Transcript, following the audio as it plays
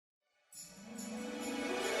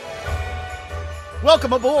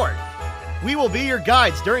Welcome aboard! We will be your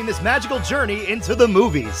guides during this magical journey into the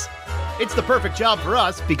movies. It's the perfect job for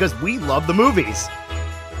us because we love the movies.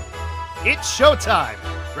 It's showtime!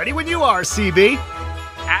 Ready when you are, CB.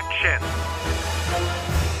 Action!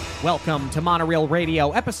 Welcome to Monorail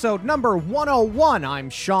Radio, episode number 101.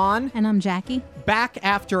 I'm Sean. And I'm Jackie. Back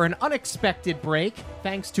after an unexpected break,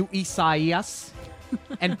 thanks to Isaias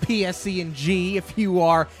and PSE&G. If you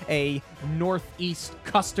are a Northeast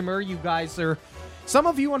customer, you guys are... Some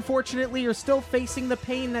of you, unfortunately, are still facing the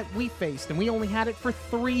pain that we faced, and we only had it for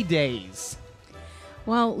 3 days.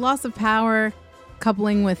 Well, loss of power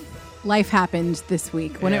coupling with life happened this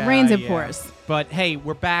week. When it rains, it pours. But hey,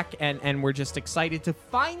 we're back, and we're just excited to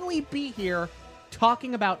finally be here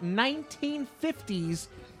talking about 1950s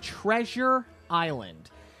Treasure Island.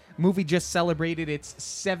 Movie just celebrated its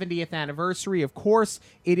 70th anniversary. Of course,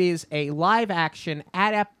 it is a live-action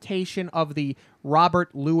adaptation of the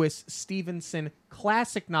Robert Louis Stevenson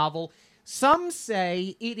classic novel. Some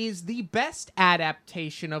say it is the best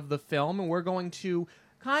adaptation of the film, and we're going to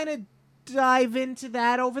kind of dive into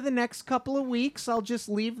that over the next couple of weeks. I'll just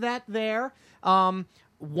leave that there.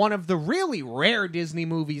 One of the really rare Disney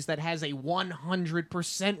movies that has a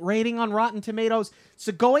 100% rating on Rotten Tomatoes.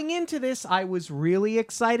 So going into this, I was really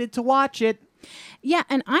excited to watch it. Yeah,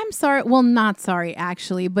 and I'm sorry. Well, not sorry,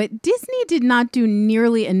 actually, but Disney did not do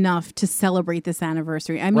nearly enough to celebrate this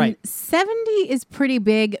anniversary. I mean, Right. 70 is pretty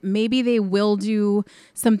big. Maybe they will do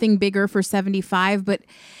something bigger for 75, but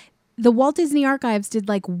the Walt Disney Archives did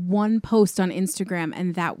like one post on Instagram,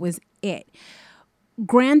 and that was it.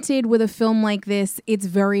 Granted, with a film like this, it's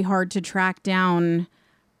very hard to track down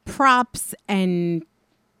props and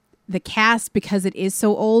the cast because it is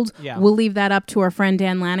so old. Yeah. We'll leave that up to our friend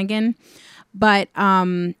Dan Lanigan. But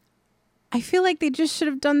I feel like they just should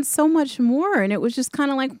have done so much more, and it was just kind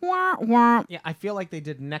of like, wah, wah. Yeah, I feel like they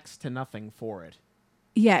did next to nothing for it.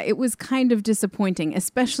 Yeah, it was kind of disappointing,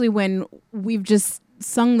 especially when we've just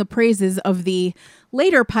sung the praises of the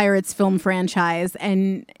later Pirates film franchise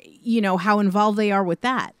and, you know, how involved they are with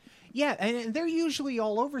that. Yeah, and they're usually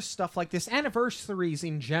all over stuff like this. Anniversaries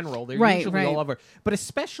in general, they're Right, usually right. all over. But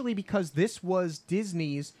especially because this was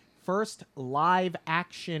Disney's first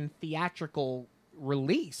live-action theatrical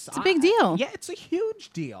release. It's a big deal. Yeah, it's a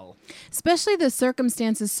huge deal. Especially the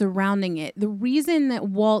circumstances surrounding it. The reason that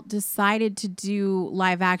Walt decided to do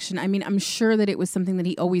live action, I mean, I'm sure that it was something that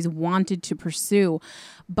he always wanted to pursue.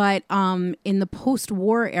 But in the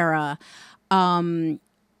post-war era,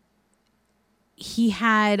 he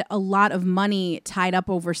had a lot of money tied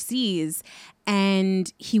up overseas,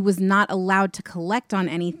 and he was not allowed to collect on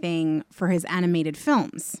anything for his animated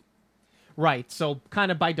films. Right, so kind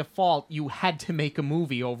of by default, you had to make a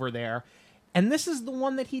movie over there. And this is the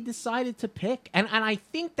one that he decided to pick. And I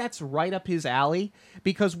think that's right up his alley,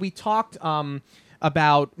 because we talked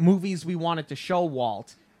about movies we wanted to show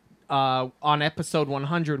Walt on episode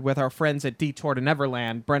 100 with our friends at Detour to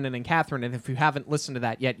Neverland, Brendan and Catherine. And if you haven't listened to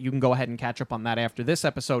that yet, you can go ahead and catch up on that after this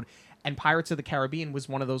episode. And Pirates of the Caribbean was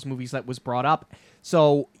one of those movies that was brought up.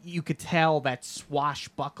 So you could tell that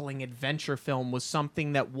swashbuckling adventure film was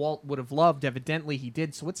something that Walt would have loved. Evidently, he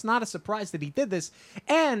did. So it's not a surprise that he did this.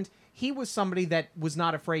 And he was somebody that was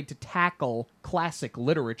not afraid to tackle classic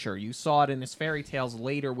literature. You saw it in his fairy tales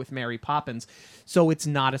later with Mary Poppins. So it's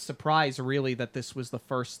not a surprise, really, that this was the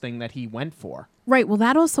first thing that he went for. Right. Well,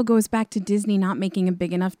 that also goes back to Disney not making a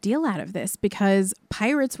big enough deal out of this, because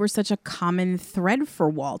pirates were such a common thread for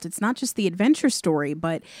Walt. It's not just the adventure story,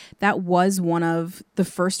 but that was one of the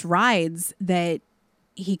first rides that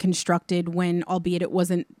he constructed when, albeit it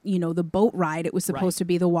wasn't, you know, the boat ride, it was supposed to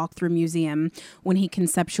be the walk-through museum when he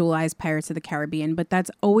conceptualized Pirates of the Caribbean. But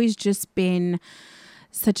that's always just been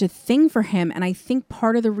such a thing for him. And I think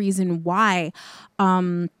part of the reason why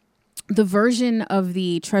the version of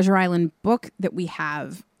the Treasure Island book that we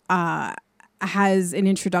have has an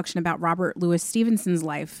introduction about Robert Louis Stevenson's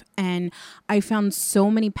life. And I found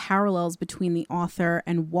so many parallels between the author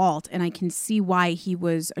and Walt. And I can see why he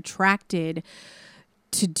was attracted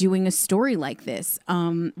to doing a story like this.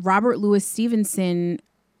 Robert Louis Stevenson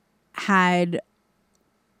had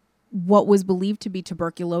what was believed to be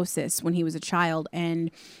tuberculosis when he was a child,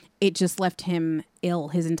 and it just left him ill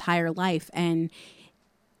his entire life. And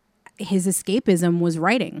his escapism was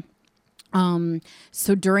writing.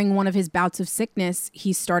 So during one of his bouts of sickness,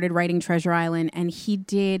 he started writing Treasure Island, and he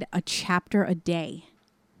did a chapter a day.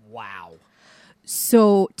 Wow.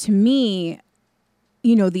 So to me,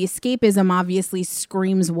 you know, the escapism obviously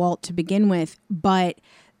screams Walt to begin with, but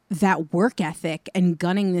that work ethic and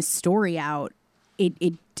gunning this story out,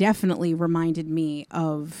 it definitely reminded me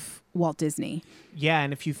of Walt Disney. Yeah,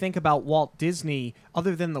 and if you think about Walt Disney,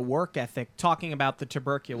 other than the work ethic, talking about the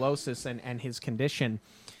tuberculosis and his condition,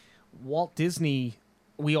 Walt Disney,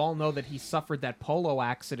 we all know that he suffered that polo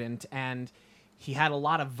accident, and he had a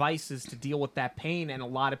lot of vices to deal with that pain, and a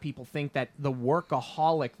lot of people think that the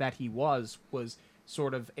workaholic that he was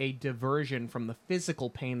sort of a diversion from the physical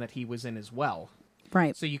pain that he was in as well.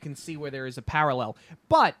 Right. So you can see where there is a parallel.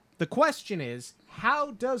 But the question is,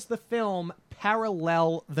 how does the film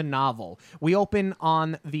parallel the novel? We open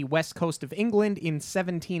on the west coast of England in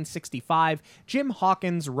 1765. Jim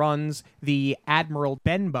Hawkins runs the Admiral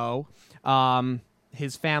Benbow,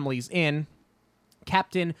 his family's inn.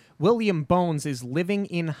 Captain William Bones is living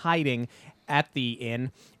in hiding at the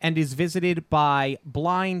inn and is visited by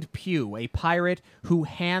Blind Pew, a pirate who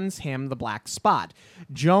hands him the black spot.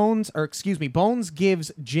 Bones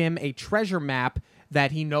gives Jim a treasure map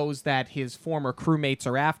that he knows that his former crewmates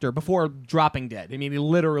are after before dropping dead. I mean, he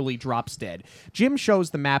literally drops dead. Jim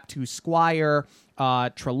shows the map to Squire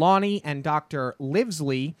Trelawney and Dr.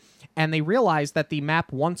 Livesley, and they realize that the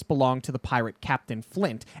map once belonged to the pirate Captain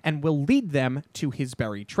Flint and will lead them to his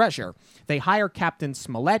buried treasure. They hire Captain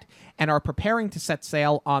Smollett and are preparing to set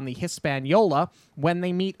sail on the Hispaniola when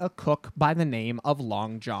they meet a cook by the name of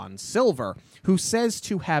Long John Silver, who says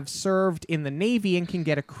to have served in the Navy and can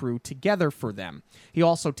get a crew together for them. He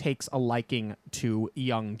also takes a liking to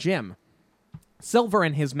young Jim. Silver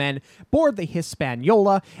and his men board the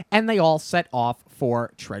Hispaniola, and they all set off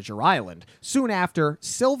for Treasure Island. Soon after,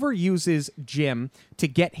 Silver uses Jim to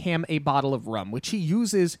get him a bottle of rum, which he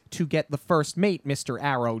uses to get the first mate, Mr.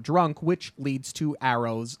 Arrow, drunk, which leads to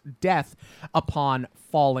Arrow's death upon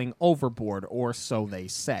falling overboard, or so they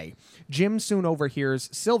say. Jim soon overhears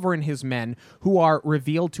Silver and his men, who are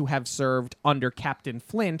revealed to have served under Captain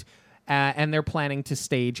Flint, and they're planning to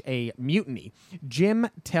stage a mutiny. Jim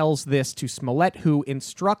tells this to Smollett, who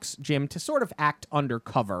instructs Jim to sort of act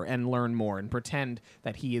undercover and learn more and pretend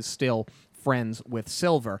that he is still friends with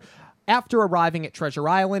Silver. After arriving at Treasure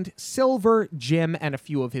Island, Silver, Jim, and a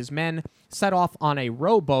few of his men set off on a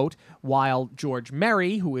rowboat, while George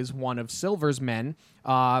Merry, who is one of Silver's men,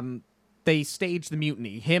 they stage the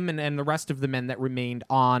mutiny, him and the rest of the men that remained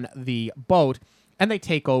on the boat, and they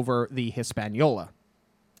take over the Hispaniola.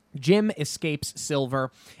 Jim escapes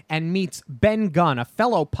Silver and meets Ben Gunn, a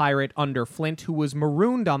fellow pirate under Flint who was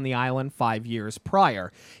marooned on the island 5 years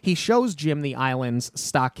prior. He shows Jim the island's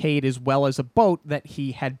stockade as well as a boat that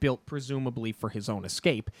he had built presumably for his own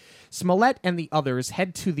escape. Smollett and the others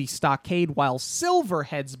head to the stockade while Silver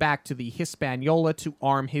heads back to the Hispaniola to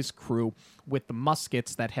arm his crew with the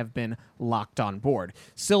muskets that have been locked on board.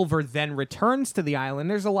 Silver then returns to the island.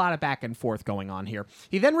 There's a lot of back and forth going on here.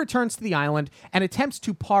 He then returns to the island and attempts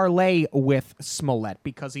to parlay with Smollett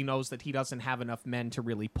because he knows that he doesn't have enough men to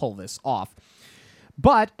really pull this off.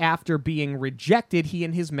 But after being rejected, he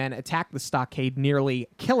and his men attack the stockade, nearly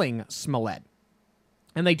killing Smollett.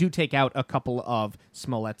 And they do take out a couple of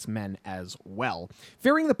Smollett's men as well.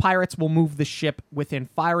 Fearing the pirates will move the ship within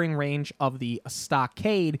firing range of the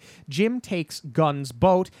stockade, Jim takes Gunn's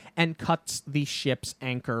boat and cuts the ship's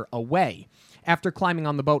anchor away. After climbing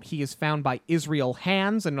on the boat, he is found by Israel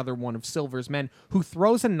Hands, another one of Silver's men, who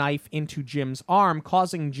throws a knife into Jim's arm,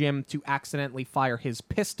 causing Jim to accidentally fire his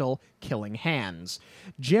pistol, killing Hands.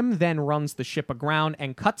 Jim then runs the ship aground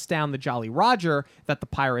and cuts down the Jolly Roger that the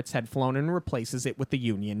pirates had flown and replaces it with the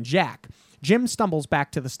Union Jack. Jim stumbles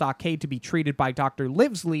back to the stockade to be treated by Dr.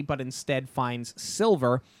 Livesley, but instead finds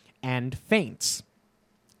Silver and faints.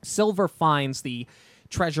 Silver finds the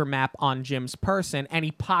treasure map on Jim's person, and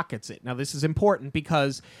he pockets it. Now, this is important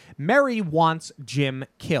because Merry wants Jim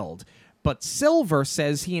killed, but Silver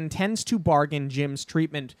says he intends to bargain Jim's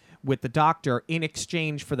treatment with the doctor in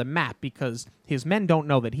exchange for the map because his men don't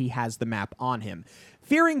know that he has the map on him.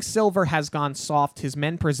 Fearing Silver has gone soft, his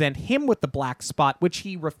men present him with the black spot, which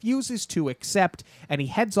he refuses to accept, and he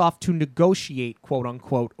heads off to negotiate,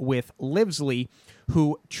 quote-unquote, with Livesley,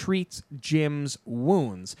 who treats Jim's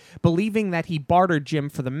wounds. Believing that he bartered Jim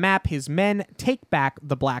for the map, his men take back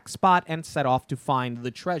the black spot and set off to find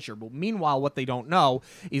the treasure. But meanwhile, what they don't know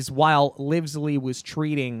is while Livesley was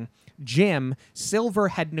treating Jim, Silver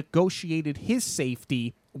had negotiated his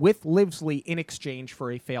safety with Livesley in exchange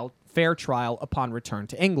for a fair trial upon return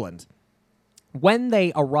to England. When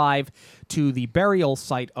they arrive to the burial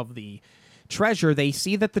site of the treasure, they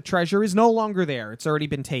see that the treasure is no longer there. It's already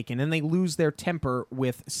been taken, and they lose their temper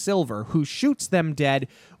with Silver, who shoots them dead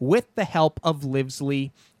with the help of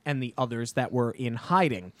Livesley and the others that were in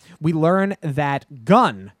hiding. We learn that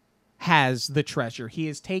Gunn has the treasure. He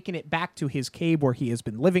has taken it back to his cave where he has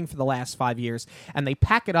been living for the last 5 years, and they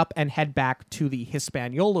pack it up and head back to the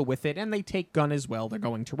Hispaniola with it, and they take Gunn as well. They're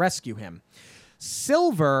going to rescue him.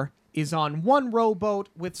 Silver is on one rowboat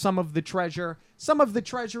with some of the treasure. Some of the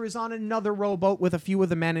treasure is on another rowboat with a few of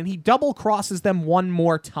the men, and he double crosses them one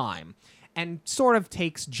more time and sort of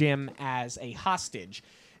takes Jim as a hostage.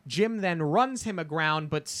 Jim then runs him aground,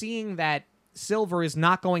 but seeing that Silver is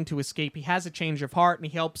not going to escape, he has a change of heart, and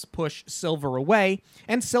he helps push Silver away,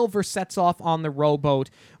 and Silver sets off on the rowboat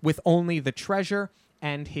with only the treasure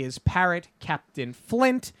and his parrot, Captain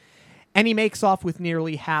Flint, and he makes off with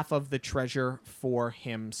nearly half of the treasure for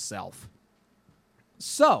himself.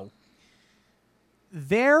 So,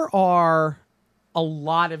 there are a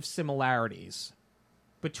lot of similarities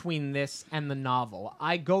between this and the novel.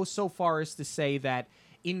 I go so far as to say that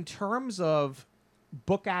in terms of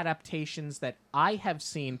book adaptations that I have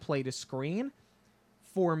seen play to screen,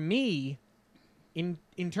 for me, in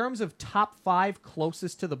terms of top 5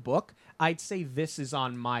 closest to the book, I'd say this is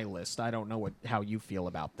on my list. I don't know how you feel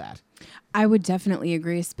about that. I would definitely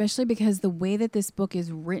agree, especially because the way that this book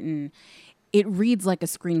is written, it reads like a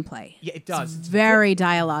screenplay. Yeah, it does. It's very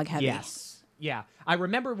dialogue heavy. Yes. Yeah. I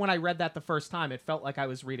remember when I read that the first time, it felt like I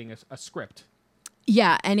was reading a script.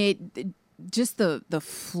 Yeah, and it just the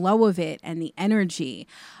flow of it and the energy,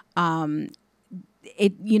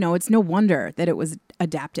 it's no wonder that it was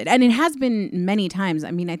adapted. And it has been many times. I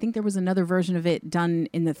mean, I think there was another version of it done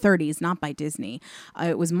in the 30s, not by Disney.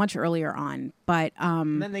 It was much earlier on. But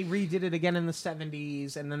and then they redid it again in the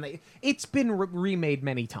 70s, and then it's been remade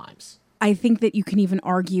many times. I think that you can even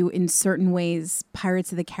argue in certain ways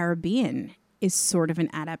Pirates of the Caribbean is sort of an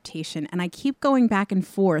adaptation. And I keep going back and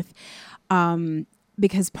forth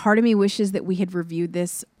because part of me wishes that we had reviewed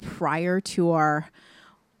this prior to our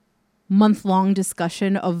month-long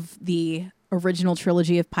discussion of the original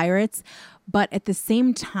trilogy of Pirates. But at the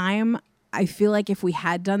same time, I feel like if we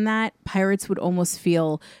had done that, Pirates would almost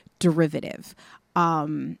feel derivative.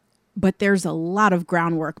 But there's a lot of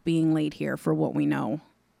groundwork being laid here for what we know.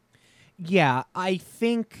 Yeah, I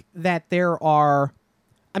think that there are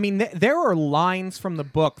lines from the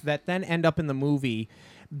book that then end up in the movie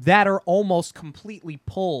that are almost completely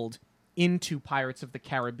pulled into Pirates of the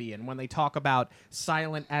Caribbean when they talk about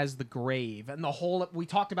Silent as the Grave and we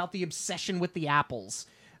talked about the obsession with the apples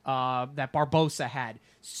that Barbossa had.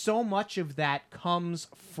 So much of that comes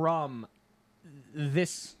from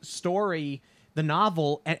this story, the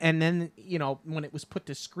novel, and then, when it was put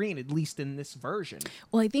to screen, at least in this version.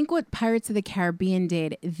 Well, I think what Pirates of the Caribbean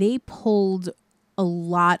did, they pulled a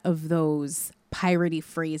lot of those piratey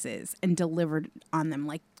phrases and delivered on them,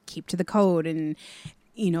 like keep to the code. And,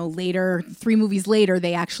 later, 3 movies later,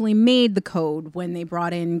 they actually made the code when they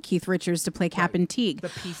brought in Keith Richards to play Captain Teague. The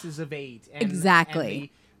pieces of 8.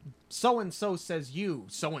 Exactly. So-and-so says you,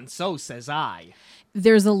 so-and-so says I.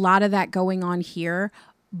 There's a lot of that going on here,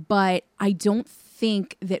 but I don't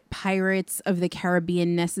think that Pirates of the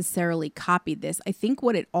Caribbean necessarily copied this. I think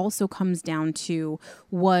what it also comes down to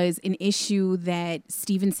was an issue that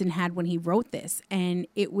Stevenson had when he wrote this, and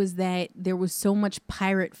it was that there was so much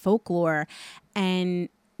pirate folklore, and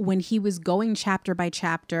when he was going chapter by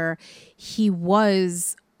chapter, he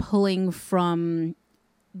was pulling from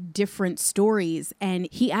different stories, and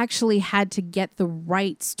he actually had to get the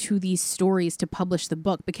rights to these stories to publish the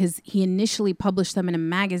book because he initially published them in a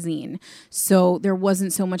magazine, so there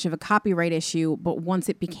wasn't so much of a copyright issue. But once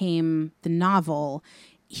it became the novel,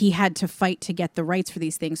 he had to fight to get the rights for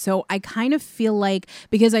these things. So I kind of feel like,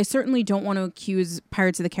 because I certainly don't want to accuse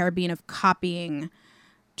Pirates of the Caribbean of copying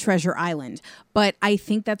Treasure Island, but I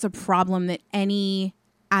think that's a problem that any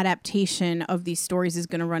adaptation of these stories is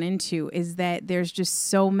going to run into, is that there's just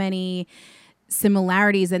so many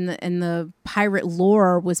similarities, and the pirate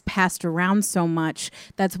lore was passed around so much.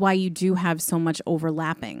 That's why you do have so much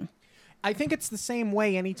overlapping. I think it's the same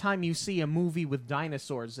way anytime you see a movie with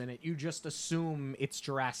dinosaurs in it, you just assume it's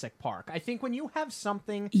Jurassic Park. I think when you have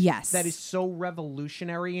something that is so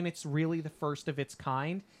revolutionary and it's really the first of its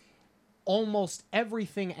kind, almost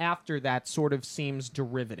everything after that sort of seems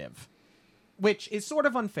derivative, which is sort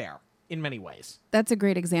of unfair in many ways. That's a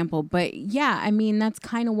great example. But yeah, I mean, that's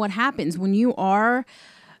kind of what happens when you are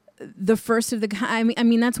the first of the kind. I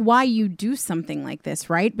mean, that's why you do something like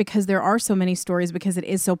this, right? Because there are so many stories, because it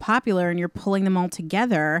is so popular, and you're pulling them all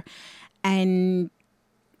together and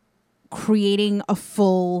creating a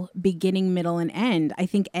full beginning, middle, and end. I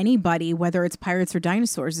think anybody, whether it's pirates or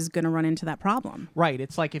dinosaurs, is going to run into that problem. Right.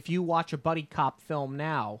 It's like if you watch a buddy cop film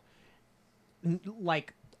now,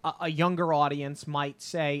 like a younger audience might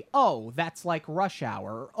say, oh, that's like Rush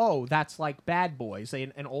Hour. Oh, that's like Bad Boys.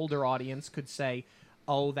 An older audience could say,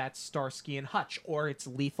 oh, that's Starsky and Hutch, or it's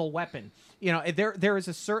Lethal Weapon. You know, there is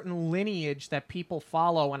a certain lineage that people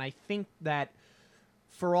follow, and I think that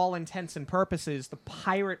for all intents and purposes, the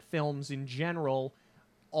pirate films in general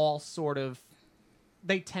all sort of,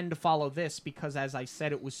 they tend to follow this because, as I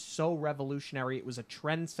said, it was so revolutionary. It was a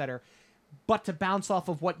trendsetter. But to bounce off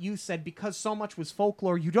of what you said, because so much was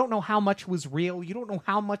folklore, you don't know how much was real. You don't know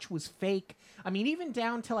how much was fake. I mean, even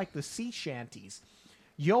down to like the sea shanties.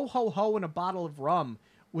 Yo Ho Ho and a Bottle of Rum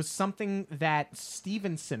was something that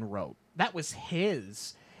Stevenson wrote. That was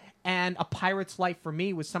his. And A Pirate's Life for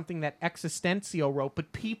Me was something that Existencio wrote.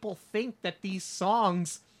 But people think that these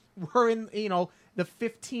songs were in, the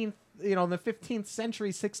 15th, the 15th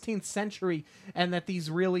century, 16th century, and that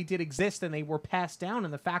these really did exist and they were passed down.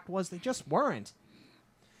 And the fact was they just weren't.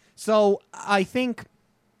 So I think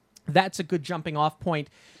that's a good jumping off point.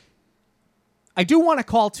 I do want to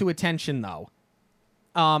call to attention, though.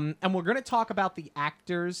 And we're going to talk about the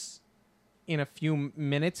actors in a few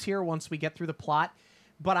minutes here once we get through the plot.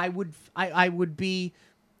 But I would be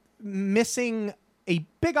missing a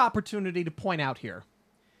big opportunity to point out here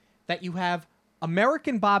that you have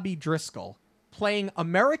American Bobby Driscoll playing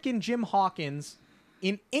American Jim Hawkins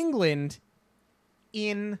in England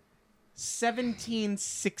in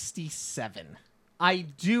 1767. I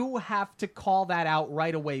do have to call that out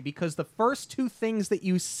right away because the first two things that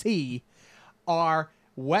you see are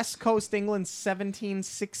West Coast England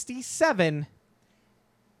 1767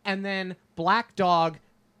 and then Black Dog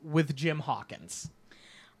with Jim Hawkins.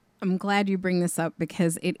 I'm glad you bring this up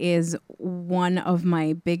because it is one of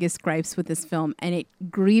my biggest gripes with this film. And it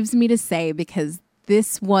grieves me to say because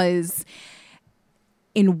this was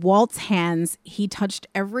in Walt's hands. He touched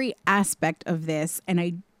every aspect of this. And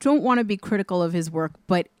I don't want to be critical of his work,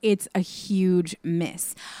 but it's a huge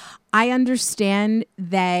miss. I understand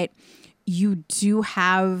that you do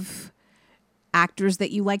have actors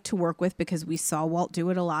that you like to work with because we saw Walt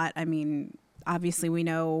do it a lot. I mean, obviously we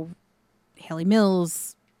know Haley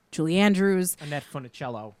Mills, Julie Andrews, Annette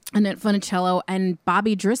Funicello, and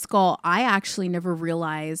Bobby Driscoll. I actually never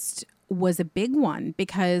realized was a big one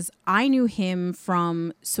because I knew him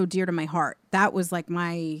from So Dear to My Heart. That was like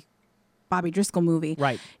my Bobby Driscoll movie.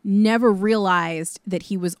 Right. Never realized that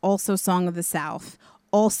he was also Song of the South,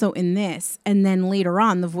 also in this, and then later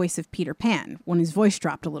on the voice of Peter Pan when his voice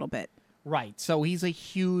dropped a little bit. Right. So he's a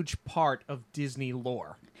huge part of Disney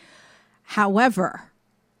lore. However,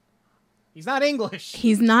 he's not English.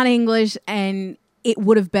 He's not English, and it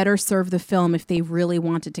would have better served the film if they really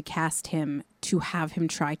wanted to cast him to have him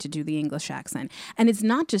try to do the English accent. And it's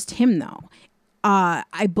not just him, though.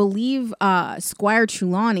 I believe Squire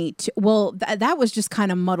Trelawney, that was just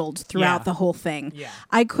kind of muddled throughout the whole thing. Yeah.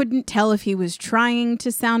 I couldn't tell if he was trying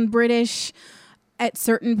to sound British at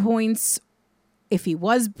certain points, if he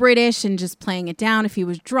was British and just playing it down, if he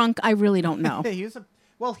was drunk. I really don't know.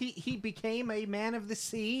 He became a man of the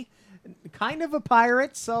sea, kind of a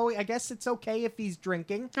pirate, so I guess it's okay if he's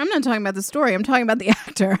drinking. I'm not talking about the story. I'm talking about the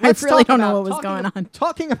actor. I really don't know what was going on.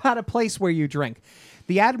 Talking about a place where you drink.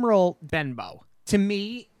 The Admiral Benbow, to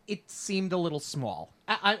me, it seemed a little small.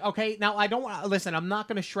 Okay, now I don't want to... Listen, I'm not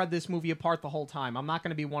going to shred this movie apart the whole time. I'm not going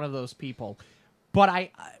to be one of those people.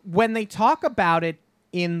 But when they talk about it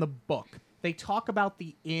in the book, they talk about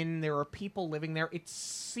the inn, there are people living there. It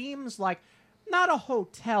seems like not a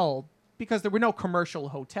hotel, because there were no commercial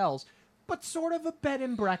hotels, but sort of a bed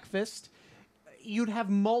and breakfast. You'd have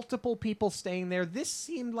multiple people staying there. This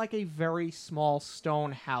seemed like a very small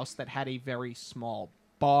stone house that had a very small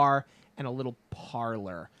bar and a little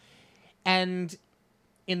parlor. And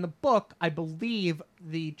in the book, I believe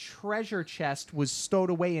the treasure chest was stowed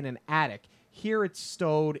away in an attic. Here it's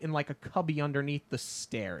stowed in like a cubby underneath the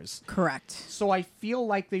stairs. Correct. So I feel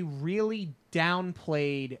like they really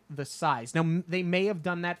downplayed the size. Now, they may have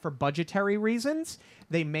done that for budgetary reasons.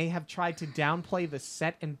 They may have tried to downplay the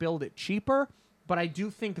set and build it cheaper, but I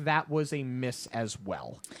do think that was a miss as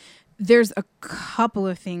well. There's a couple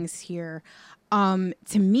of things here.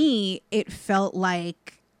 To me, it felt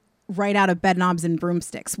like right out of Bedknobs and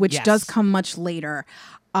Broomsticks, which does come much later.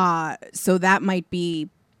 So that might be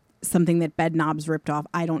something that Bedknobs ripped off.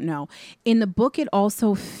 I don't know. In the book, it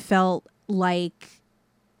also felt like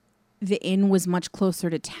the inn was much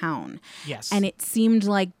closer to town. Yes. And it seemed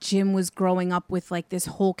like Jim was growing up with like this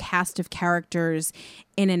whole cast of characters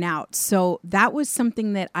in and out. So that was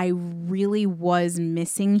something that I really was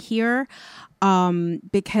missing here,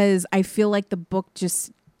 because I feel like the book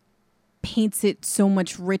just paints it so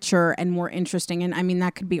much richer and more interesting. And I mean,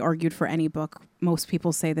 that could be argued for any book. Most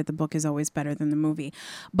people say that the book is always better than the movie.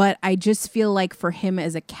 But I just feel like for him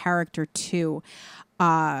as a character too,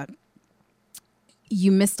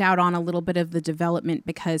 you missed out on a little bit of the development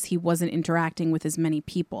because he wasn't interacting with as many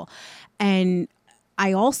people. And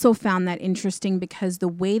I also found that interesting because the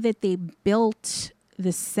way that they built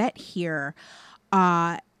the set here,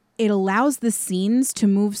 it allows the scenes to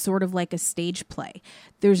move sort of like a stage play.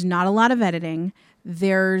 There's not a lot of editing.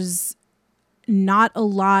 There's not a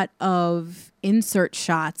lot of insert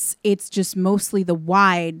shots. It's just mostly the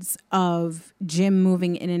wides of Jim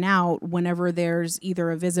moving in and out whenever there's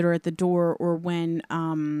either a visitor at the door or when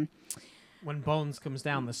Bones comes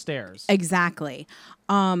down the stairs. Exactly.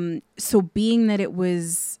 So being that it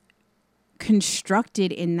was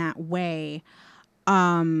constructed in that way,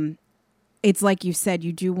 it's like you said,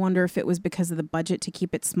 you do wonder if it was because of the budget to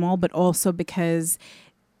keep it small, but also because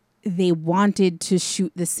they wanted to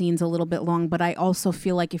shoot the scenes a little bit long. But I also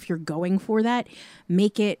feel like if you're going for that,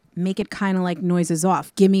 make it kind of like Noises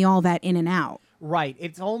Off. Give me all that in and out. Right.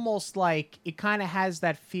 It's almost like it kind of has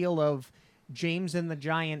that feel of James and the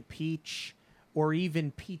Giant Peach or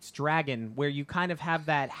even Pete's Dragon, where you kind of have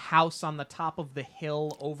that house on the top of the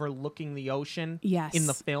hill overlooking the ocean in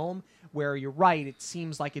the film, where you're right, it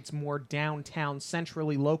seems like it's more downtown,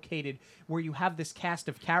 centrally located, where you have this cast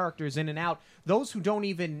of characters in and out, those who don't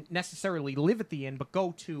even necessarily live at the inn, but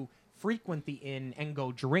go to frequent the inn and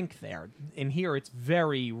go drink there. And here it's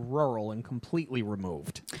very rural and completely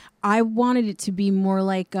removed. I wanted it to be more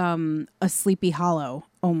like a Sleepy Hollow,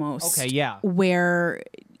 almost. Okay, yeah. Where,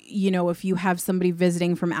 you know, if you have somebody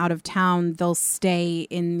visiting from out of town, they'll stay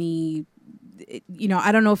in the, you know,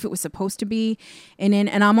 I don't know if it was supposed to be an inn.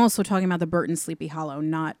 And I'm also talking about the Burton Sleepy Hollow,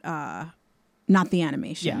 not the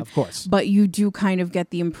animation. Yeah, of course. But you do kind of get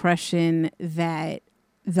the impression that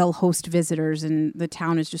they'll host visitors and the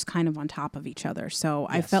town is just kind of on top of each other. So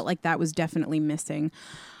I felt like that was definitely missing.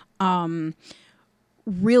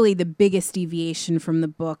 Really the biggest deviation from the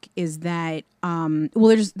book is that,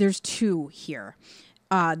 well, there's two here.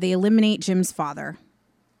 They eliminate Jim's father.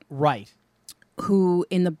 Right. Who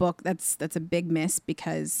in the book, that's a big miss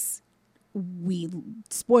because we,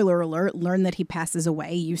 spoiler alert, learn that he passes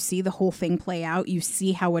away. You see the whole thing play out. You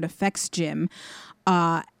see how it affects Jim.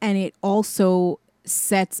 And it also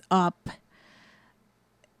sets up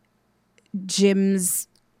Jim's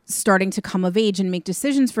starting to come of age and make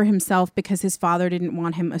decisions for himself because his father didn't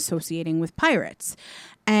want him associating with pirates.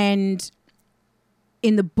 And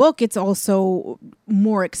in the book, it's also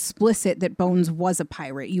more explicit that Bones was a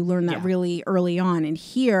pirate. You learn that really early on. And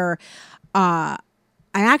here, I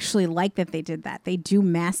actually like that they did that. They do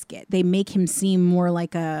mask it. They make him seem more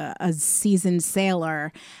like a seasoned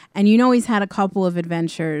sailor. And you know he's had a couple of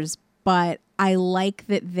adventures, but I like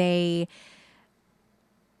that they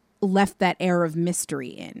left that air of mystery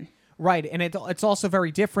in. Right, and it's also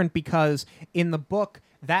very different because in the book,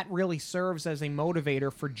 that really serves as a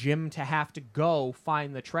motivator for Jim to have to go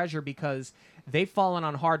find the treasure because they've fallen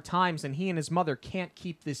on hard times and he and his mother can't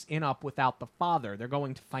keep this inn up without the father. They're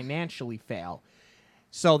going to financially fail.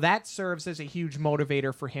 So that serves as a huge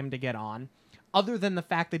motivator for him to get on. Other than the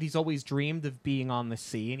fact that he's always dreamed of being on the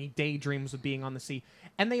sea and he daydreams of being on the sea.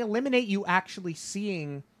 And they eliminate you actually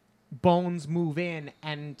seeing Bones move in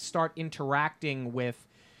and start interacting with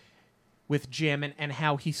Jim and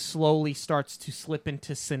how he slowly starts to slip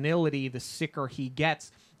into senility the sicker he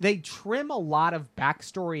gets. They trim a lot of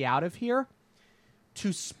backstory out of here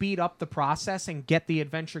to speed up the process and get the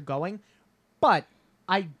adventure going. But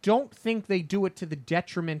I don't think they do it to the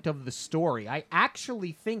detriment of the story. I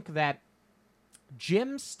actually think that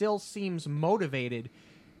Jim still seems motivated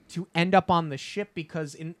to end up on the ship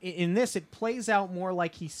because in this, it plays out more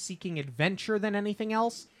like he's seeking adventure than anything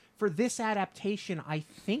else. For this adaptation, I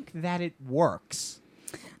think that it works.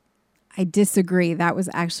 I disagree. That was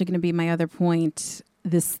actually going to be my other point.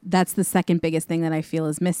 That's the second biggest thing that I feel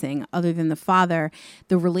is missing, other than the father,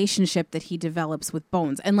 the relationship that he develops with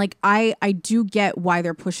Bones. And like I do get why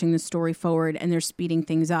they're pushing the story forward and they're speeding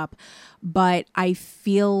things up, but I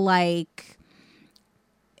feel like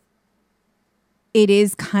it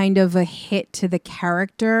is kind of a hit to the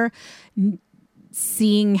character,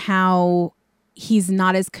 seeing how he's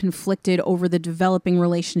not as conflicted over the developing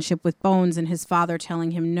relationship with Bones and his father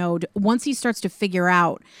telling him no. Once he starts to figure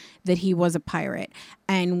out that he was a pirate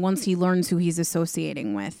and once he learns who he's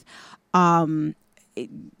associating with,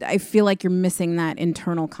 I feel like you're missing that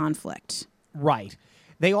internal conflict. Right.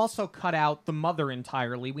 They also cut out the mother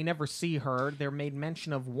entirely. We never see her. They're made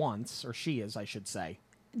mention of once, or she is, I should say.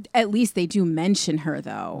 At least they do mention her,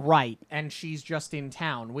 though. Right, and she's just in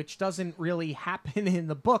town, which doesn't really happen in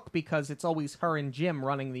the book because it's always her and Jim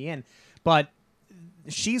running the inn. But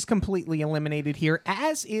she's completely eliminated here,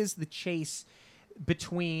 as is the chase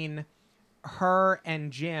between her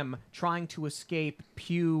and Jim trying to escape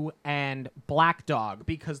Pew and Black Dog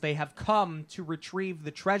because they have come to retrieve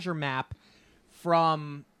the treasure map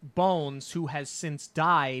from Bones, who has since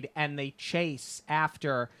died, and they chase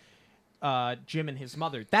after Jim and his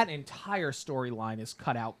mother. That entire storyline is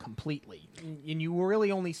cut out completely. And you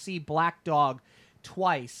really only see Black Dog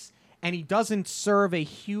twice, and he doesn't serve a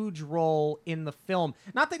huge role in the film.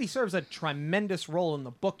 Not that he serves a tremendous role in the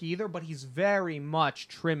book either, but he's very much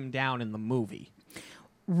trimmed down in the movie.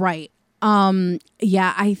 Right.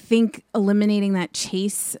 Yeah, I think eliminating that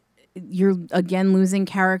chase, you're again losing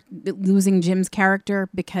Jim's character,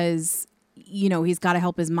 because he's got to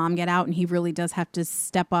help his mom get out, and he really does have to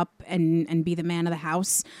step up and be the man of the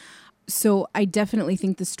house. So I definitely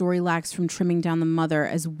think the story lacks from trimming down the mother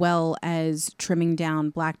as well as trimming down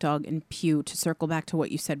Black Dog and Pew, to circle back to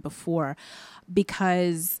what you said before,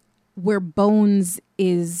 because where Bones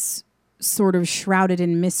is sort of shrouded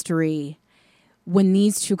in mystery, when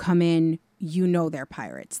these two come in, they're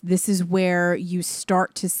pirates. This is where you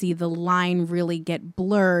start to see the line really get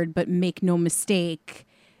blurred, but make no mistake,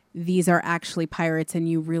 these are actually pirates, and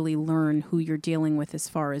you really learn who you're dealing with as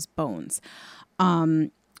far as Bones.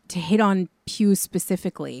 To hit on Pew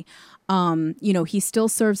specifically, he still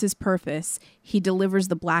serves his purpose. He delivers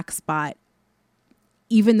the black spot,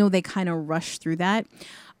 even though they kind of rush through that.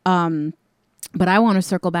 But I want to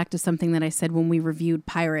circle back to something that I said when we reviewed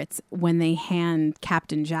Pirates, when they hand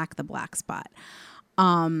Captain Jack the black spot.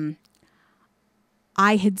 I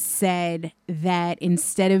had said that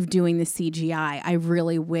instead of doing the CGI, I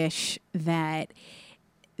really wish that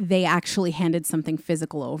they actually handed something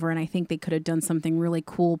physical over, and I think they could have done something really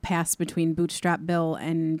cool past between Bootstrap Bill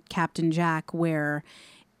and Captain Jack, where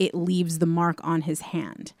it leaves the mark on his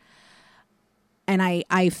hand. And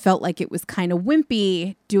I felt like it was kind of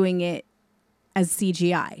wimpy doing it as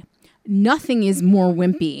CGI. Nothing is more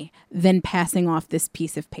wimpy than passing off this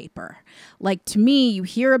piece of paper. Like, to me, you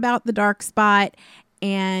hear about the dark spot,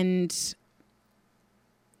 and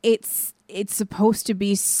it's supposed to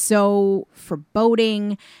be so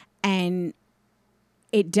foreboding, and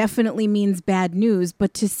it definitely means bad news.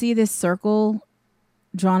 But to see this circle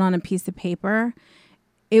drawn on a piece of paper,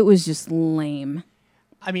 it was just lame.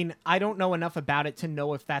 I mean, I don't know enough about it to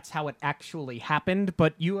know if that's how it actually happened,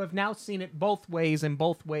 but you have now seen it both ways, and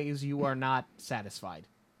both ways you are not satisfied.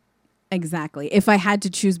 Exactly. If I had to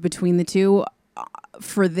choose between the two,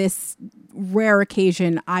 for this rare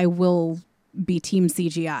occasion, I will be team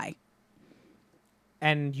CGI.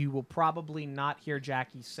 And you will probably not hear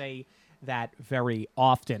Jackie say that very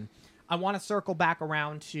often. I want to circle back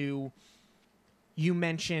around to, you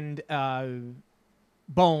mentioned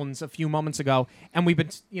Bones a few moments ago, and we've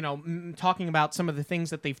been talking about some of the things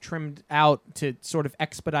that they've trimmed out to sort of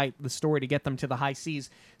expedite the story to get them to the high seas.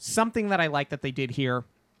 Something that I like that they did here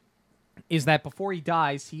is that before he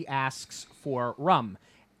dies, he asks for rum,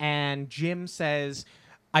 and Jim says,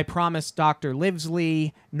 I promised Dr.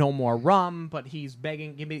 Livesley no more rum, but he's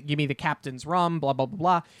begging, give me the captain's rum, blah, blah, blah,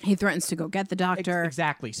 blah. He threatens to go get the doctor.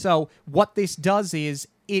 Exactly. So what this does is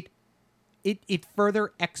it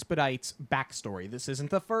further expedites backstory. This isn't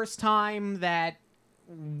the first time that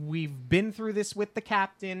we've been through this with the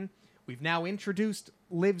captain. We've now introduced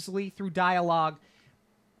Livesley through dialogue.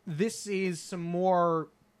 This is some more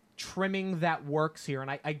trimming that works here, and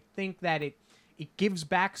I think that it gives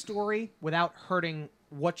backstory without hurting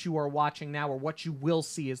what you are watching now or what you will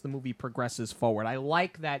see as the movie progresses forward. I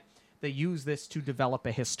like that they use this to develop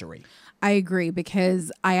a history. I agree,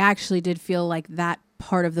 because I actually did feel like that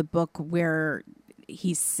part of the book where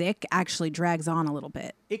he's sick actually drags on a little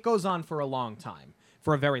bit. It goes on for a long time,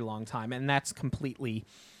 for a very long time, and that's completely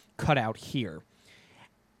cut out here.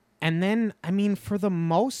 And then, I mean, for the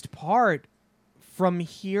most part, from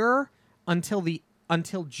here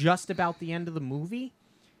until just about the end of the movie,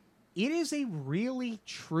 it is a really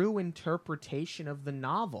true interpretation of the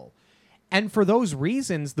novel. And for those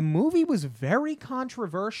reasons, the movie was very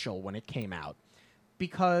controversial when it came out,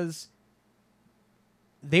 because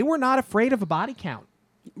they were not afraid of a body count.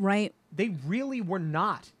 Right. They really were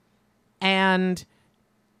not. And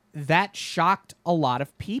that shocked a lot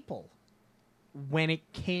of people when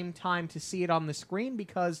it came time to see it on the screen,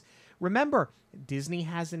 because remember, Disney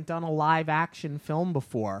hasn't done a live action film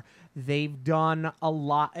before. They've done a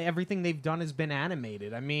lot. Everything they've done has been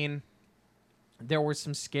animated. I mean, there were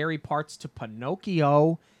some scary parts to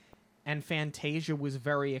Pinocchio, and Fantasia was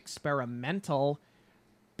very experimental.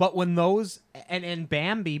 But when those, and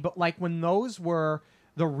Bambi, but like when those were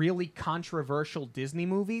the really controversial Disney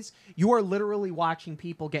movies, you are literally watching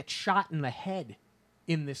people get shot in the head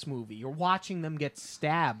in this movie. You're watching them get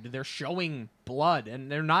stabbed. They're showing blood,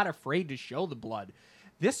 and they're not afraid to show the blood.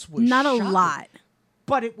 This was Not shocking. a lot.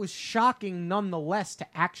 But it was shocking nonetheless to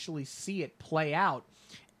actually see it play out.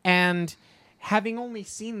 And having only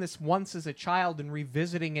seen this once as a child and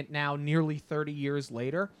revisiting it now nearly 30 years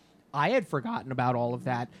later, I had forgotten about all of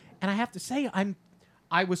that. And I have to say,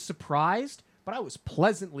 I was surprised, but I was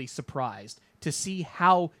pleasantly surprised to see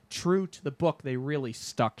how true to the book they really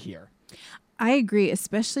stuck here. I agree,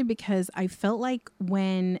 especially because I felt like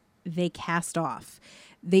when they cast off,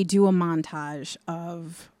 they do a montage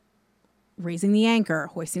of raising the anchor,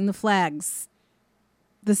 hoisting the flags,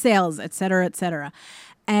 the sails, et cetera, et cetera.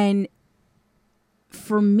 And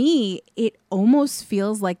for me, it almost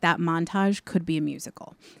feels like that montage could be a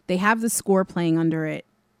musical. They have the score playing under it,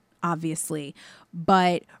 obviously.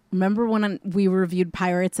 But remember when we reviewed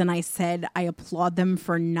Pirates and I said I applaud them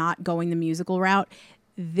for not going the musical route?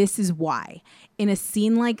 This is why. In a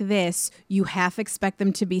scene like this, you half expect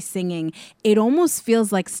them to be singing. It almost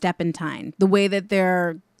feels like Step in Time, the way that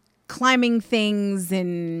they're climbing things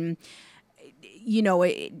and, you know,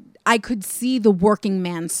 I could see the working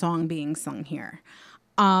man song being sung here.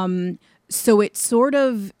 So it sort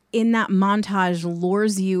of, in that montage,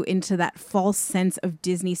 lures you into that false sense of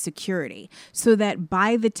Disney security so that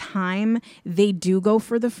by the time they do go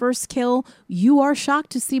for the first kill, you are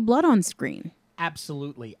shocked to see blood on screen.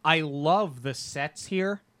 Absolutely. I love the sets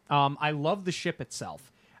here. I love the ship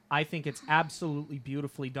itself. I think it's absolutely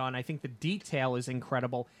beautifully done. I think the detail is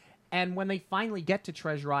incredible. And when they finally get to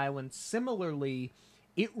Treasure Island, similarly,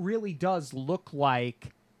 it really does look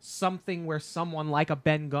like something where someone like a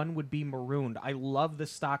Ben Gunn would be marooned. I love the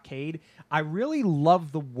stockade. I really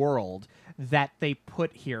love the world that they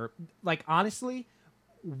put here. Like, honestly,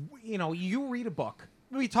 you know, you read a book.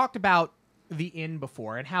 We talked about The Inn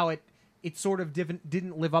before and how it sort of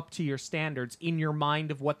didn't live up to your standards in your mind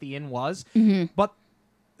of what the inn was. Mm-hmm. But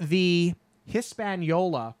the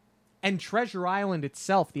Hispaniola and Treasure Island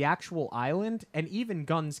itself, the actual island, and even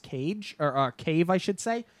Gunn's cage, or cave, I should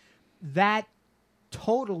say, that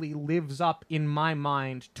totally lives up in my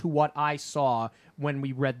mind to what I saw when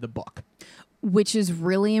we read the book. Which is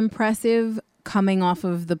really impressive coming off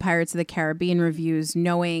of the Pirates of the Caribbean reviews,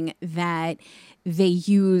 knowing that they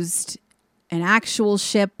used an actual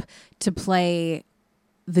ship to play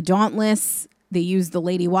the Dauntless. They used the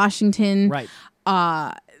Lady Washington. Right.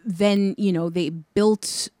 Then, you know, they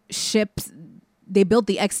built ships. They built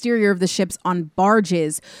the exterior of the ships on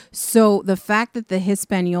barges. So the fact that the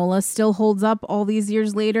Hispaniola still holds up all these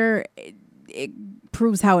years later, it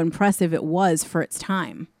proves how impressive it was for its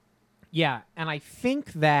time. Yeah, and I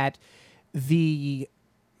think that the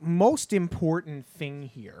most important thing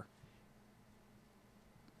here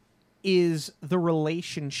is the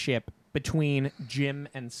relationship between Jim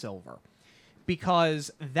and Silver.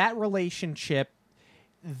 Because that relationship,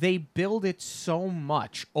 they build it so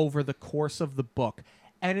much over the course of the book,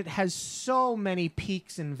 and it has so many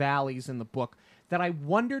peaks and valleys in the book that I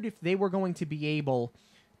wondered if they were going to be able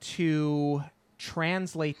to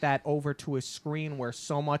translate that over to a screen where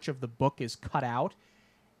so much of the book is cut out.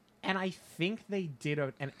 And I think they did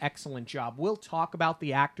an excellent job. We'll talk about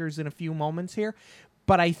the actors in a few moments here,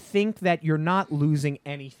 but I think that you're not losing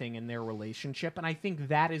anything in their relationship, and I think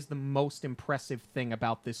that is the most impressive thing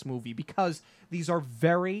about this movie, because these are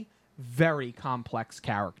very, very complex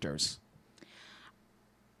characters.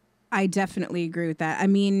 I definitely agree with that. I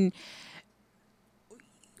mean,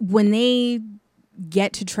 when they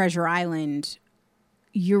get to Treasure Island,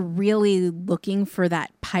 you're really looking for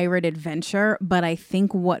that pirate adventure, but I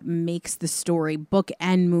think what makes the story, book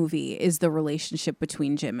and movie, is the relationship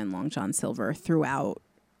between Jim and Long John Silver throughout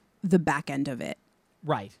the back end of it.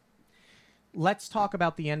 Right. Let's talk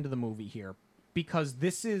about the end of the movie here, because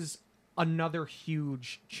this is another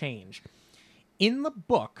huge change. In the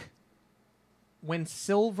book, when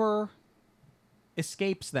Silver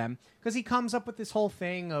escapes them, because he comes up with this whole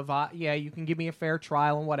thing of, yeah, you can give me a fair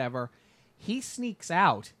trial and whatever, he sneaks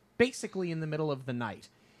out basically in the middle of the night,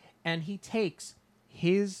 and he takes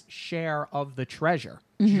his share of the treasure,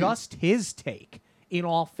 just his take, in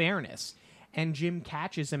all fairness. And Jim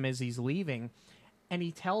catches him as he's leaving, and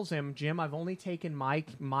he tells him, Jim, I've only taken my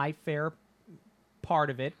fair part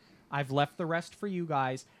of it. I've left the rest for you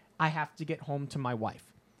guys. I have to get home to my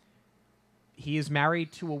wife. He is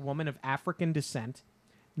married to a woman of African descent.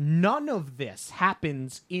 None of this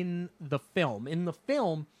happens in the film. In the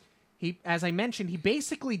film, he, as I mentioned, he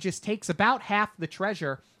basically just takes about half the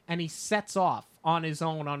treasure and he sets off on his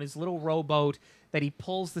own, on his little rowboat that he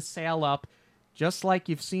pulls the sail up, just like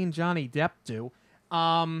you've seen Johnny Depp do.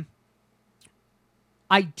 I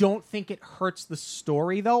don't think it hurts the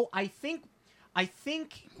story, though. I think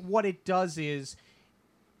what it does is,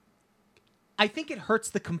 I think it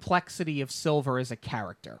hurts the complexity of Silver as a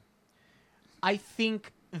character. I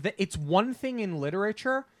think that it's one thing in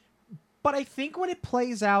literature, but I think when it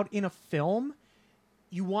plays out in a film,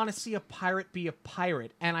 you want to see a pirate be a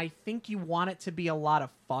pirate, and I think you want it to be a lot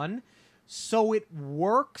of fun, so it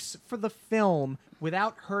works for the film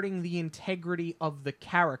without hurting the integrity of the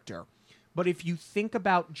character. But if you think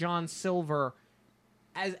about John Silver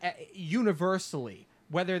as universally,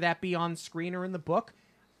 whether that be on screen or in the book,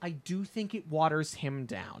 I do think it waters him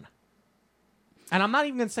down. And I'm not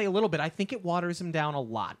even going to say a little bit. I think it waters him down a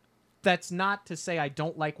lot. That's not to say I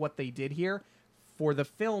don't like what they did here. For the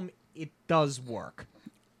film, it does work.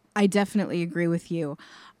 I definitely agree with you.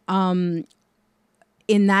 In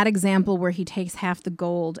that example where he takes half the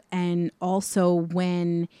gold, and also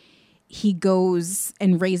when he goes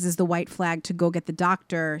and raises the white flag to go get the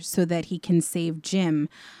doctor so that he can save Jim,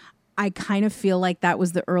 I kind of feel like that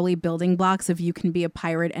was the early building blocks of you can be a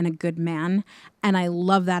pirate and a good man. And I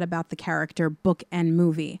love that about the character, book and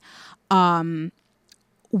movie.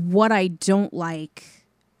 What I don't like,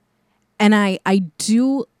 and I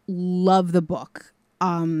do love the book.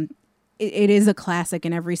 It is a classic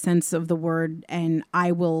in every sense of the word, and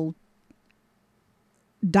I will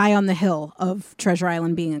die on the hill of Treasure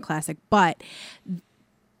Island being a classic. But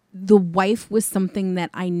the wife was something that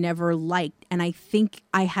I never liked, and I think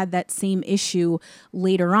I had that same issue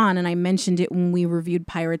later on, and I mentioned it when we reviewed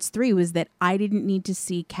Pirates 3, was that I didn't need to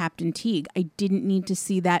see Captain Teague. I didn't need to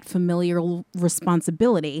see that familial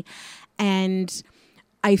responsibility, and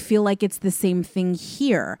I feel like it's the same thing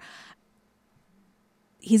here.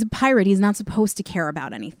 He's a pirate. He's not supposed to care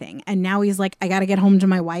about anything, and now he's like, I gotta get home to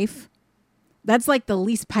my wife. That's like the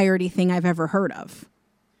least piratey thing I've ever heard of.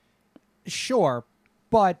 Sure,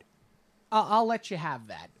 but I'll let you have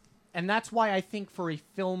that. And that's why I think for a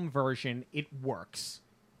film version, it works.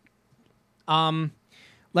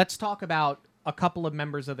 Let's talk about a couple of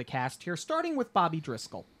members of the cast here, starting with Bobby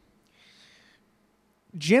Driscoll.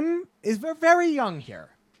 Jim is very young here,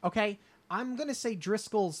 okay? I'm going to say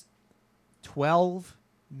Driscoll's 12,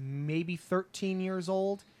 maybe 13 years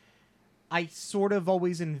old. I sort of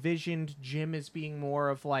always envisioned Jim as being more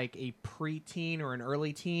of like a preteen or an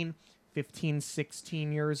early teen, 15,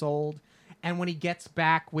 16 years old. And when he gets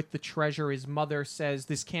back with the treasure, his mother says,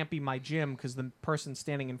 this can't be my Jim because the person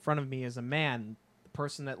standing in front of me is a man. The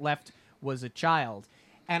person that left was a child.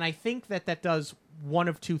 And I think that does one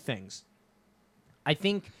of two things. I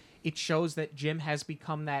think it shows that Jim has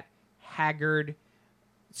become that haggard,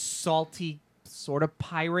 salty sort of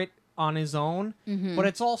pirate on his own, but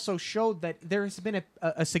it's also showed that there's been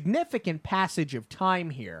a significant passage of time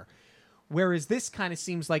here, whereas this kind of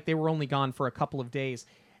seems like they were only gone for a couple of days.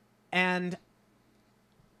 And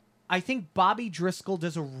I think Bobby Driscoll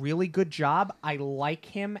does a really good job. I like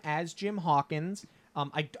him as Jim Hawkins.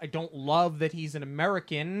 I don't love that he's an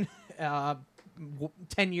American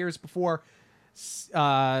 10 years before,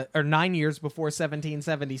 or 9 years before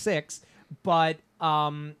 1776, but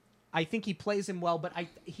I think he plays him well, but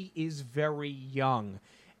he is very young.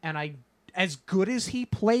 And as good as he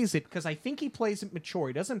plays it, because I think he plays it mature.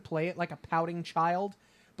 He doesn't play it like a pouting child,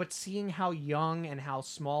 but seeing how young and how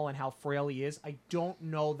small and how frail he is, I don't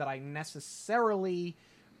know that I necessarily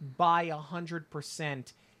buy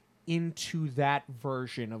 100% into that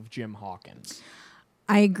version of Jim Hawkins.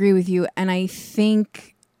 I agree with you, and I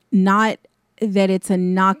think not that it's a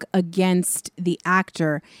knock against the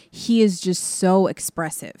actor. He is just so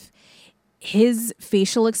expressive. His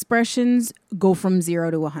facial expressions go from 0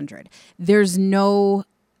 to 100. There's no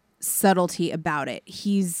subtlety about it.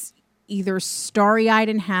 He's either starry-eyed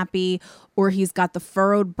and happy, or he's got the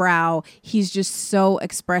furrowed brow. He's just so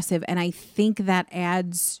expressive, and I think that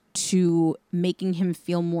adds to making him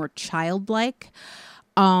feel more childlike.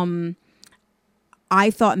 I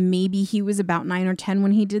thought maybe he was about 9 or 10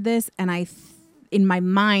 when he did this, and in my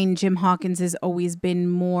mind, Jim Hawkins has always been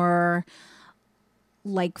more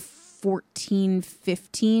like 14,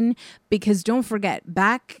 15, because don't forget,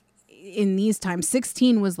 back in these times,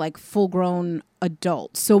 16 was like full-grown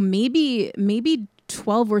adult. So maybe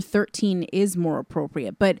 12 or 13 is more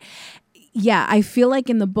appropriate. But yeah, I feel like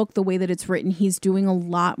in the book, the way that it's written, he's doing a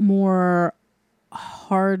lot more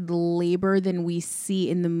hard labor than we see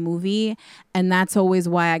in the movie, and that's always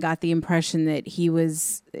why I got the impression that he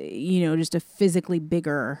was, just a physically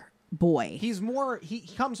bigger boy. He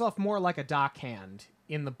comes off more like a dockhand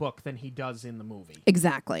in the book than he does in the movie.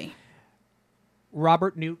 Exactly.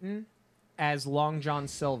 Robert Newton as Long John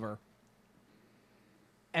Silver.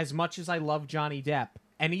 As much as I love Johnny Depp,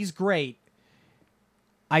 and he's great,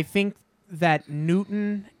 I think that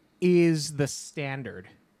Newton is the standard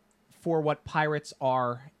for what pirates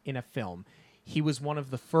are in a film. He was one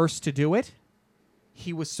of the first to do it.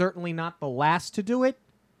 He was certainly not the last to do it.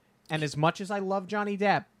 And as much as I love Johnny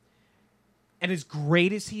Depp, and as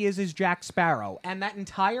great as he is as Jack Sparrow, and that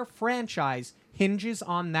entire franchise hinges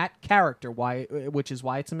on that character, which is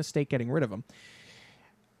why it's a mistake getting rid of him.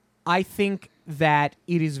 I think that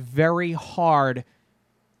it is very hard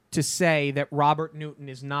to say that Robert Newton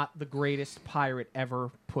is not the greatest pirate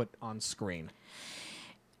ever put on screen.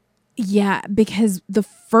 Yeah, because the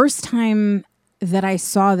first time that I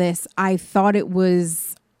saw this, I thought it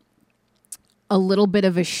was a little bit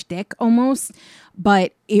of a shtick almost,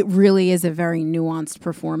 but it really is a very nuanced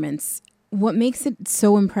performance. What makes it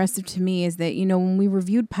so impressive to me is that, when we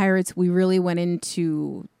reviewed Pirates, we really went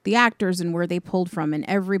into the actors and where they pulled from, and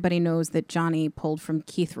everybody knows that Johnny pulled from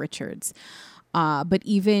Keith Richards. But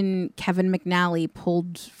even Kevin McNally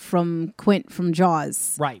pulled from Quint from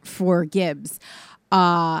Jaws, right, for Gibbs.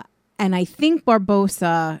 And I think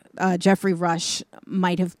Barbossa, Jeffrey Rush,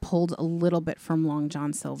 might have pulled a little bit from Long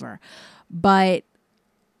John Silver. But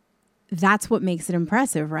that's what makes it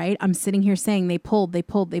impressive, right? I'm sitting here saying they pulled.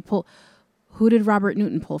 Who did Robert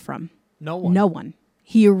Newton pull from? No one. No one.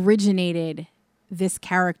 He originated this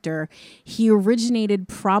character. He originated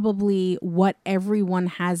probably what everyone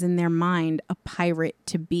has in their mind a pirate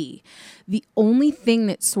to be. The only thing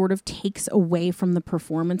that sort of takes away from the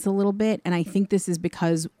performance a little bit, and I think this is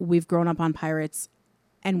because we've grown up on pirates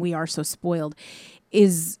and we are so spoiled,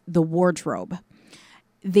 is the wardrobe.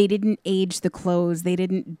 They didn't age the clothes. They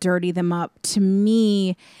didn't dirty them up. To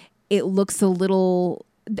me, it looks a little...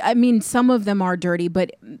 I mean, some of them are dirty,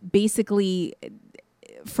 but basically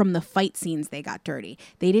from the fight scenes, they got dirty.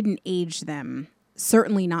 They didn't age them,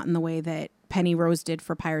 certainly not in the way that Penny Rose did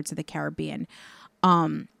for Pirates of the Caribbean.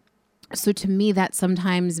 So to me, that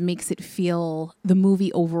sometimes makes it feel, the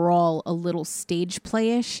movie overall, a little stage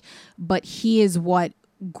playish, but he is what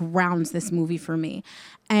grounds this movie for me.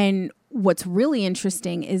 And what's really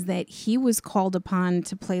interesting is that he was called upon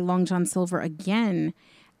to play Long John Silver again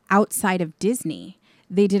outside of Disney.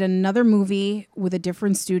 They did another movie with a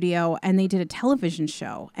different studio, and they did a television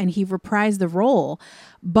show, and he reprised the role.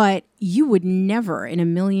 But you would never in a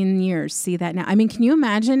million years see that now. I mean, can you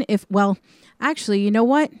imagine if, well, actually, you know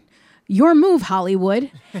what? Your move,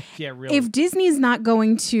 Hollywood. Yeah, really. If Disney's not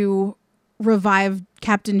going to revive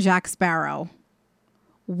Captain Jack Sparrow,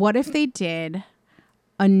 what if they did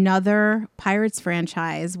another Pirates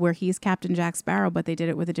franchise where he's Captain Jack Sparrow, but they did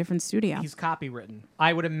it with a different studio? He's copywritten.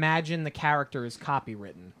 I would imagine the character is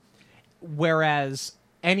copywritten. Whereas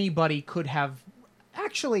anybody could have...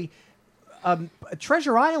 Actually,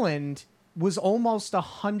 Treasure Island was almost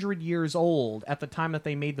 100 years old at the time that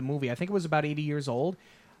they made the movie. I think it was about 80 years old.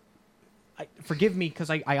 Forgive me,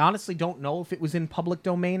 because I honestly don't know if it was in public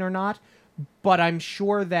domain or not. But I'm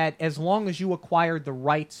sure that as long as you acquired the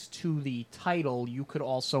rights to the title, you could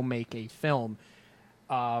also make a film.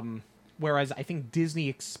 Whereas I think Disney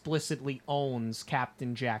explicitly owns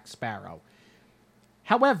Captain Jack Sparrow.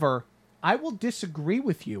 However, I will disagree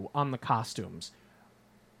with you on the costumes.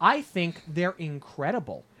 I think they're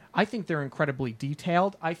incredible. I think they're incredibly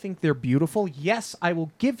detailed. I think they're beautiful. Yes, I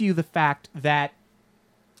will give you the fact that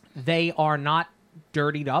they are not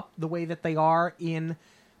dirtied up the way that they are in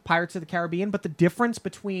Pirates of the Caribbean, but the difference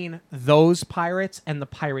between those pirates and the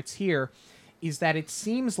pirates here is that it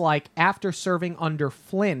seems like after serving under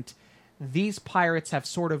Flint, these pirates have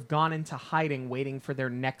sort of gone into hiding, waiting for their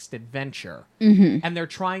next adventure. Mm-hmm. And they're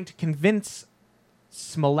trying to convince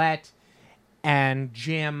Smollett and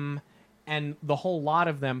Jim and the whole lot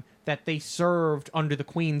of them that they served under the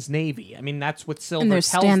Queen's Navy. I mean, that's what Silver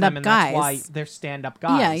tells them, and that's why they're stand-up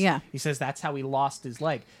guys. Yeah, yeah. He says that's how he lost his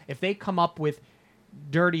leg. If they come up with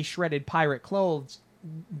dirty, shredded pirate clothes,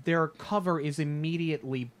 their cover is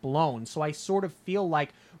immediately blown. So I sort of feel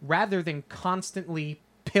like rather than constantly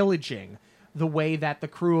pillaging the way that the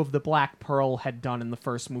crew of the Black Pearl had done in the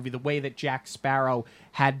first movie, the way that Jack Sparrow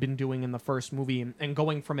had been doing in the first movie, and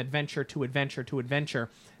going from adventure to adventure to adventure,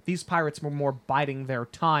 these pirates were more biding their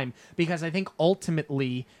time, because I think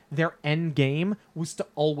ultimately their end game was to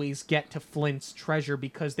always get to Flint's treasure,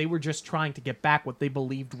 because they were just trying to get back what they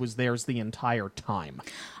believed was theirs the entire time.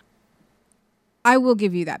 I will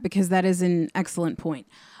give you that, because that is an excellent point.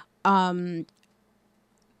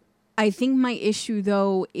 I think my issue,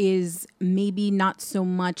 though, is maybe not so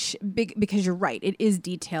much big, because you're right, it is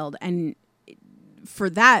detailed, and for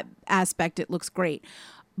that aspect, it looks great.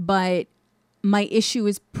 But my issue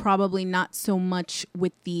is probably not so much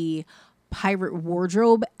with the pirate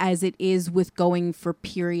wardrobe as it is with going for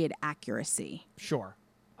period accuracy. Sure.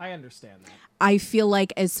 I understand that. I feel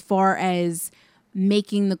like as far as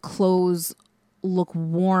making the clothes look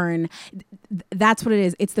worn, that's what it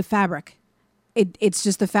is. It's the fabric. It's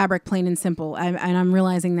just the fabric, plain and simple. And I'm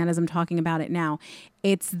realizing that as I'm talking about it now.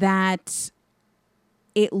 It's that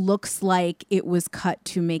it looks like it was cut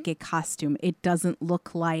to make a costume. It doesn't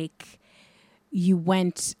look like you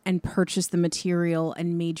went and purchased the material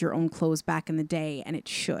and made your own clothes back in the day, and it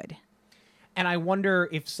should. And I wonder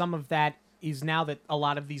if some of that is now that a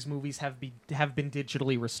lot of these movies have been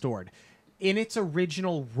digitally restored. In its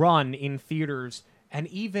original run in theaters and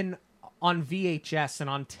even on VHS and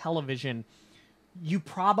on television, you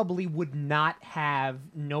probably would not have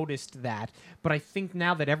noticed that. But I think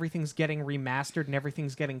now that everything's getting remastered and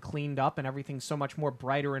everything's getting cleaned up and everything's so much more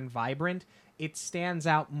brighter and vibrant, it stands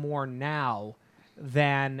out more now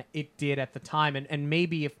than it did at the time. And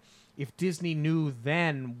maybe if Disney knew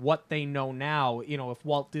then what they know now, if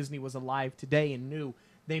Walt Disney was alive today and knew,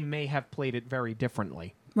 they may have played it very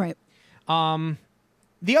differently. Right.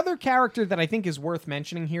 The other character that I think is worth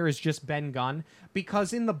mentioning here is just Ben Gunn,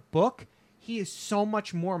 because in the book, he is so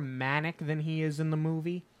much more manic than he is in the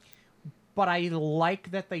movie. But I like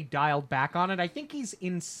that they dialed back on it. I think he's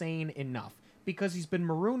insane enough because he's been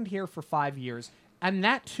marooned here for 5 years. And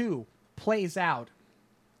that, too, plays out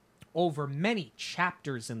over many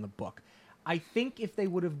chapters in the book. I think if they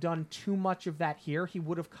would have done too much of that here, he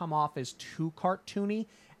would have come off as too cartoony.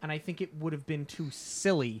 And I think it would have been too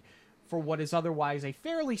silly for what is otherwise a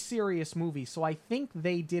fairly serious movie. So I think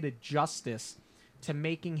they did a justice to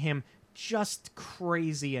making him just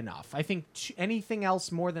crazy enough. I think anything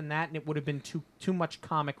else more than that, and it would have been too much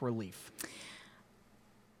comic relief.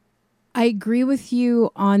 I agree with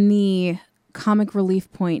you on the comic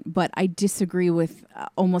relief point, but I disagree with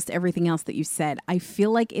almost everything else that you said. I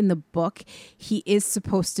feel like in the book, he is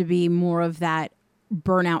supposed to be more of that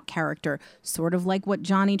burnout character, sort of like what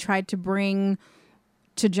Johnny tried to bring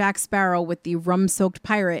to Jack Sparrow with the rum-soaked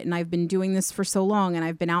pirate, and I've been doing this for so long, and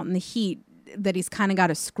I've been out in the heat, that he's kind of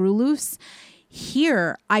got a screw loose.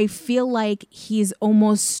 Here, I feel like he's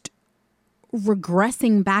almost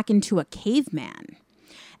regressing back into a caveman.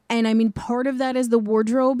 And I mean, part of that is the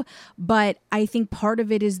wardrobe, but I think part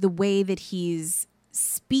of it is the way that he's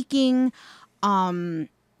speaking.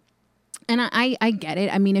 And I get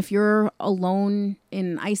it. I mean, if you're alone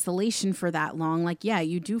in isolation for that long, like, yeah,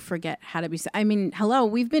 you do forget how to be. I mean, hello,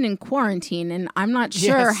 we've been in quarantine, and I'm not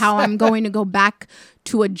sure how I'm going to go back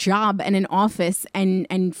to a job and an office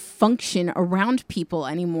and function around people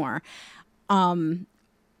anymore.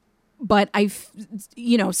 But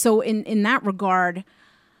so in that regard,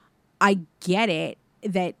 I get it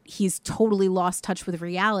that he's totally lost touch with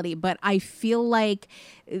reality, but I feel like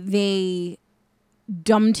they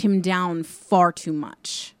dumbed him down far too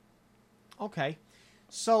much. Okay.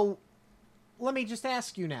 So let me just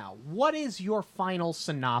ask you now, what is your final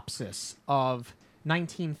synopsis of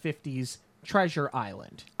 1950s Treasure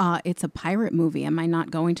Island? It's a pirate movie. Am I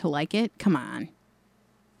not going to like it? Come on.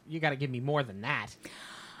 You got to give me more than that.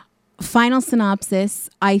 Final synopsis,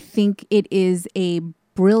 I think it is a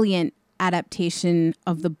brilliant adaptation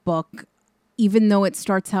of the book. Even though it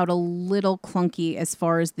starts out a little clunky as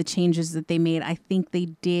far as the changes that they made, I think they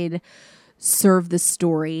did serve the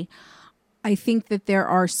story. I think that there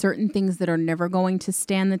are certain things that are never going to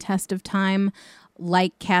stand the test of time,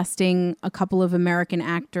 like casting a couple of American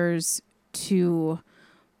actors to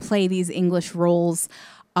play these English roles,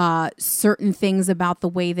 certain things about the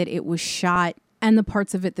way that it was shot, and the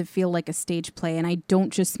parts of it that feel like a stage play. And I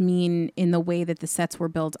don't just mean in the way that the sets were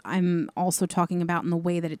built. I'm also talking about in the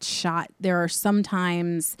way that it's shot. There are some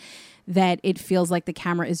times that it feels like the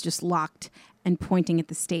camera is just locked and pointing at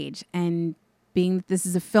the stage. And being that this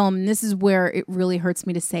is a film, and this is where it really hurts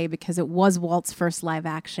me to say because it was Walt's first live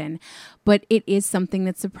action, but it is something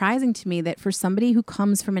that's surprising to me that for somebody who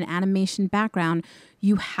comes from an animation background,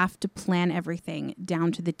 you have to plan everything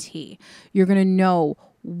down to the T. You're going to know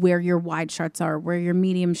where your wide shots are, where your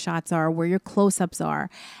medium shots are, where your close-ups are.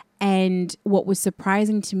 And what was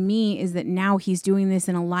surprising to me is that now he's doing this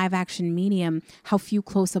in a live action medium, how few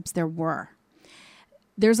close-ups there were.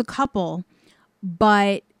 There's a couple,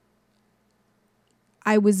 but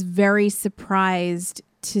I was very surprised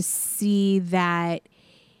to see that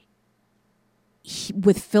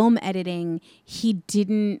with film editing, he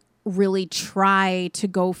didn't really try to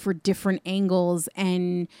go for different angles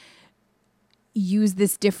and use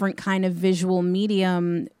this different kind of visual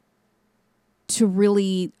medium to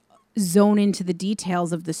really zone into the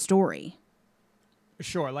details of the story.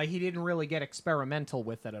 Sure, like he didn't really get experimental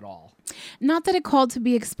with it at all. Not that it called to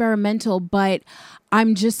be experimental, but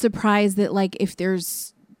I'm just surprised that like if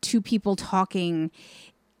there's two people talking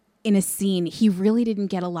in a scene, he really didn't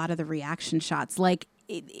get a lot of the reaction shots. Like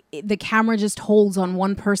the camera just holds on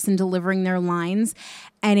one person delivering their lines,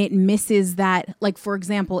 and it misses that. Like, for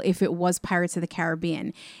example, if it was Pirates of the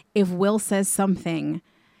Caribbean, if Will says something,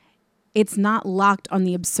 it's not locked on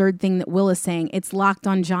the absurd thing that Will is saying. It's locked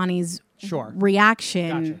on Johnny's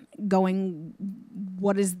reaction, going,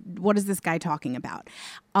 what is this guy talking about?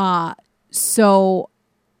 So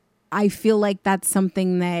I feel like that's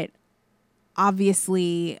something that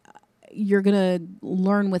obviously you're gonna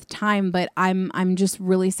learn with time, but I'm just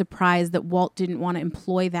really surprised that Walt didn't want to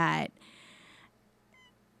employ that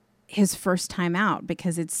his first time out,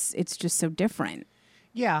 because it's just so different.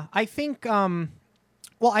 Yeah, I think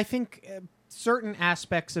certain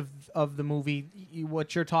aspects of the movie,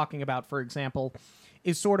 what you're talking about, for example,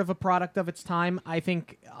 is sort of a product of its time. I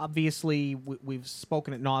think, obviously, we've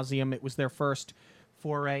spoken at nauseum. It was their first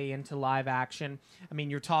foray into live action. I mean,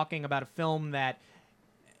 you're talking about a film that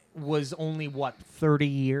was only, 30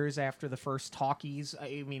 years after the first talkies?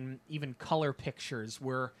 I mean, even color pictures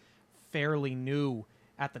were fairly new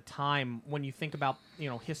at the time when you think about,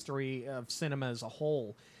 history of cinema as a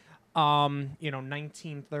whole.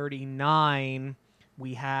 1939,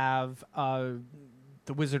 we have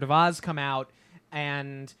The Wizard of Oz come out,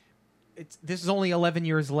 and this is only 11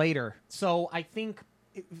 years later. So I think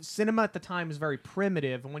cinema at the time is very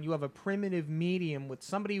primitive, and when you have a primitive medium with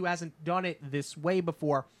somebody who hasn't done it this way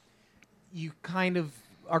before, you kind of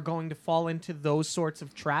are going to fall into those sorts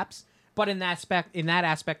of traps. But in that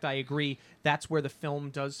aspect, I agree. That's where the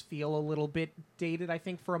film does feel a little bit dated, I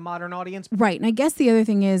think, for a modern audience. Right. And I guess the other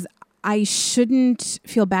thing is, I shouldn't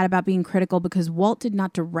feel bad about being critical because Walt did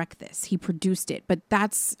not direct this. He produced it. But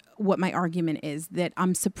that's what my argument is, that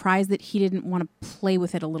I'm surprised that he didn't want to play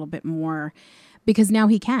with it a little bit more, because now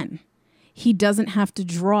he can. He doesn't have to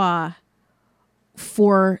draw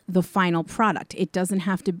for the final product. It doesn't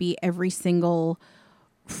have to be every single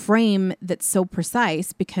frame that's so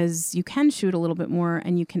precise, because you can shoot a little bit more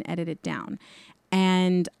and you can edit it down.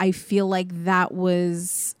 And I feel like that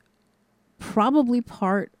was probably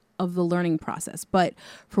part of the learning process. But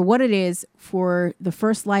for what it is, for the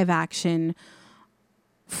first live action,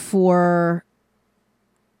 for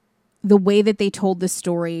the way that they told the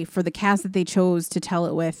story, for the cast that they chose to tell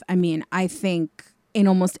it with, I mean, I think in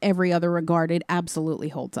almost every other regard, it absolutely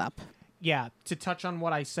holds up. Yeah, to touch on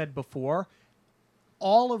what I said before,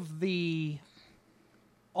 all of the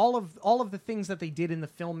things that they did in the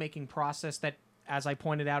filmmaking process that, as I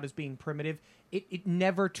pointed out, as being primitive, it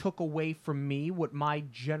never took away from me what my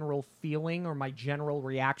general feeling or my general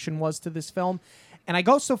reaction was to this film. And I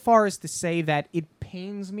go so far as to say that it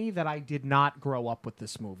pains me that I did not grow up with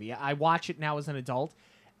this movie. I watch it now as an adult,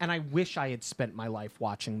 and I wish I had spent my life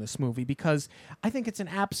watching this movie, because I think it's an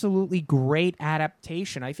absolutely great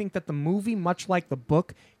adaptation. I think that the movie, much like the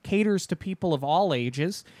book, caters to people of all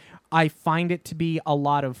ages. I find it to be a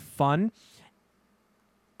lot of fun.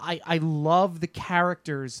 I love the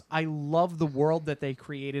characters. I love the world that they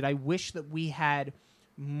created. I wish that we had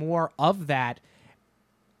more of that.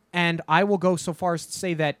 And I will go so far as to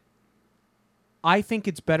say that I think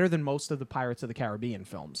it's better than most of the Pirates of the Caribbean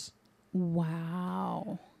films.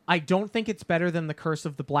 Wow. I don't think it's better than The Curse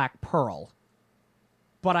of the Black Pearl,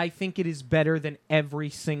 but I think it is better than every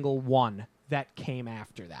single one that came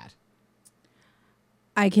after that.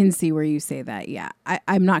 I can see where you say that, yeah.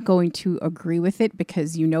 I'm not going to agree with it,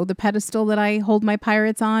 because you know the pedestal that I hold my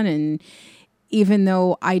Pirates on, and even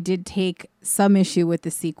though I did take some issue with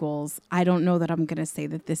the sequels, I don't know that I'm going to say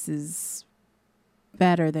that this is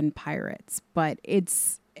better than Pirates, but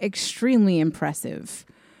it's extremely impressive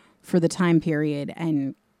for the time period,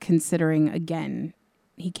 and considering, again,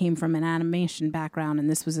 he came from an animation background and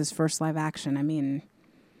this was his first live action. I mean,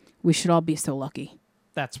 we should all be so lucky.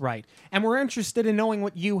 That's right. And we're interested in knowing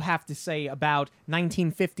what you have to say about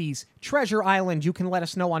 1950s Treasure Island. You can let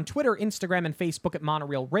us know on Twitter, Instagram, and Facebook at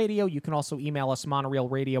Monorail Radio. You can also email us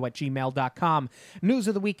monorailradio@gmail.com. News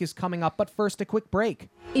of the week is coming up, but first a quick break.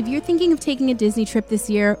 If you're thinking of taking a Disney trip this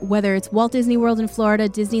year, whether it's Walt Disney World in Florida,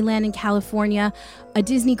 Disneyland in California, a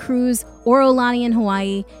Disney cruise, or Aulani in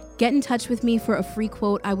Hawaii, get in touch with me for a free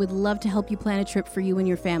quote. I would love to help you plan a trip for you and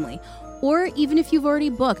your family. Or even if you've already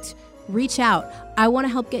booked, reach out. I want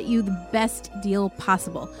to help get you the best deal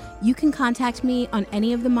possible. You can contact me on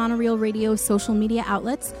any of the Monorail Radio social media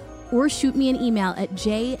outlets, or shoot me an email at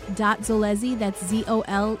j.zolezzi, that's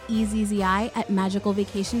Zolezzi, at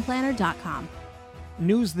magicalvacationplanner.com.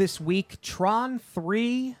 News this week, Tron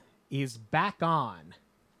 3 is back on.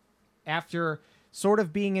 After sort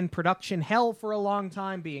of being in production hell for a long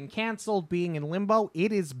time, being canceled, being in limbo,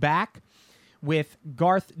 it is back, with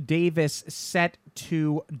Garth Davis set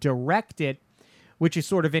to direct it, which is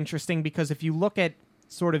sort of interesting because if you look at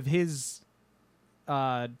sort of his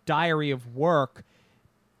diary of work,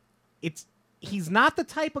 he's not the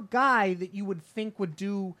type of guy that you would think would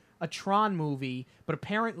do a Tron movie, but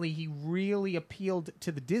apparently he really appealed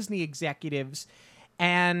to the Disney executives,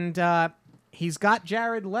 and he's got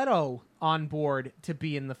Jared Leto on board to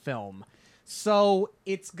be in the film. So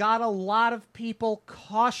it's got a lot of people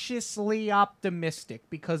cautiously optimistic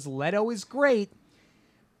because Leto is great,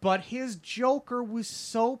 but his Joker was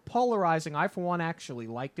so polarizing. I, for one, actually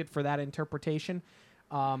liked it for that interpretation.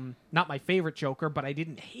 Not my favorite Joker, but I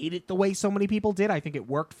didn't hate it the way so many people did. I think it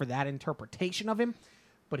worked for that interpretation of him.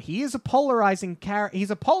 But he is a polarizing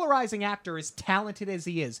he's a polarizing actor, as talented as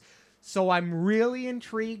he is. So I'm really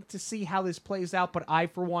intrigued to see how this plays out, but I,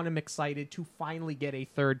 for one, am excited to finally get a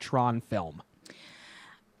third Tron film.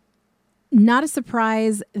 Not a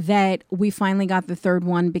surprise that we finally got the third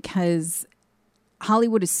one because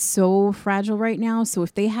Hollywood is so fragile right now. So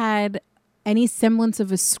if they had any semblance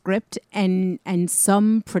of a script and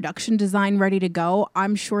some production design ready to go,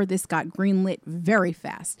 I'm sure this got greenlit very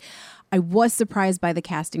fast. I was surprised by the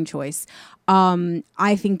casting choice.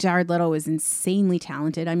 I think Jared Leto is insanely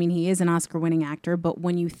talented. I mean, he is an Oscar-winning actor, but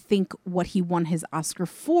when you think what he won his Oscar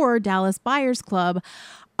for, Dallas Buyers Club,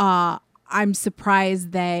 I'm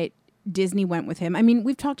surprised that Disney went with him. I mean,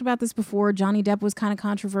 we've talked about this before. Johnny Depp was kind of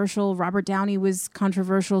controversial. Robert Downey was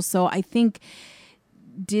controversial. So I think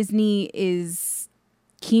Disney is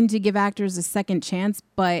keen to give actors a second chance,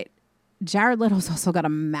 but Jared Leto's also got a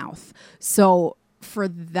mouth. So for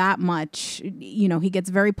that much, he gets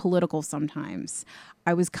very political sometimes.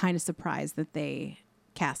 I was kind of surprised that they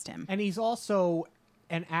cast him. And he's also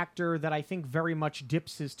an actor that I think very much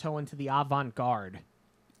dips his toe into the avant-garde.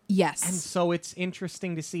 Yes. And so it's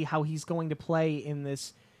interesting to see how he's going to play in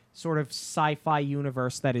this sort of sci-fi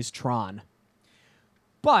universe that is Tron.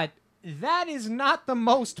 But that is not the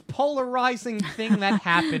most polarizing thing that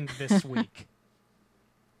happened this week.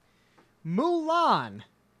 Mulan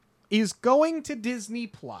is going to Disney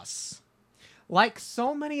Plus, like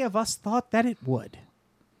so many of us thought that it would,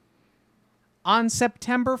 on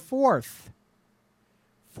September 4th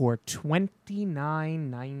for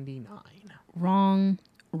 $29.99. Wrong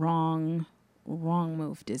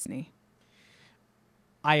move, Disney.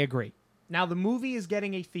 I agree. Now, the movie is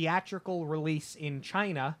getting a theatrical release in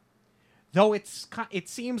China, though it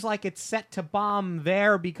seems like it's set to bomb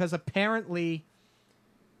there because apparently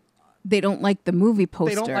they don't like the movie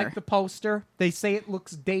poster. They don't like the poster. They say it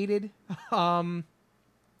looks dated.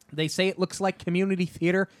 They say it looks like community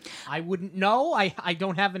theater. I wouldn't know. I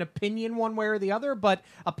don't have an opinion one way or the other, but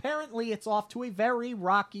apparently it's off to a very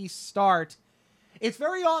rocky start. It's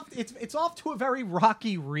off to a very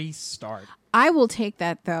rocky restart. I will take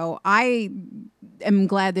that, though. I am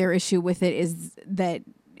glad their issue with it is that,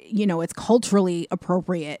 it's culturally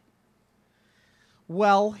appropriate.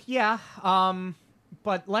 Well, yeah.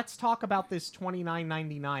 But let's talk about this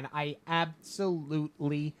 $29.99. I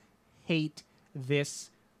absolutely hate this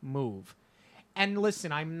move. And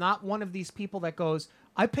listen, I'm not one of these people that goes,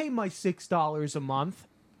 I pay my $6 a month.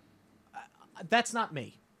 That's not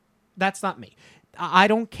me. That's not me. I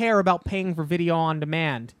don't care about paying for video on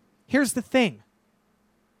demand. Here's the thing.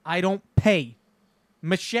 I don't pay.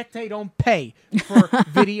 Machete don't pay for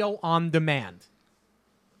video on demand.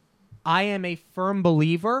 I am a firm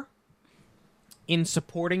believer in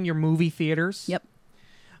supporting your movie theaters. Yep.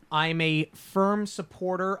 I'm a firm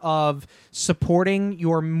supporter of supporting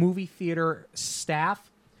your movie theater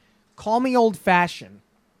staff. Call me old-fashioned,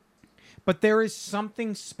 but there is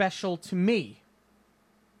something special to me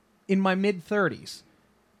in my mid-30s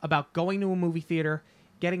about going to a movie theater,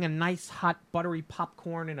 getting a nice hot buttery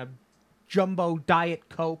popcorn and a jumbo Diet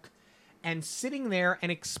Coke, and sitting there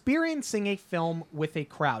and experiencing a film with a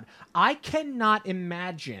crowd. I cannot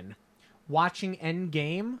imagine watching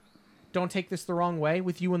Endgame, don't take this the wrong way,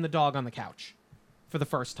 with you and the dog on the couch for the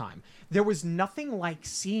first time. There was nothing like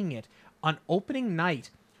seeing it on opening night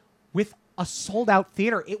with a sold-out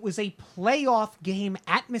theater. It was a playoff game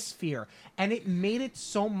atmosphere, and it made it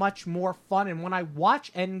so much more fun. And when I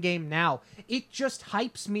watch Endgame now, it just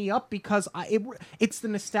hypes me up because it's the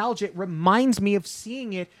nostalgia. It reminds me of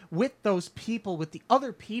seeing it with those people, with the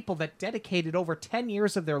other people that dedicated over 10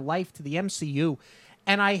 years of their life to the MCU.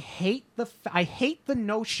 And I hate the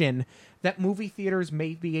notion that movie theaters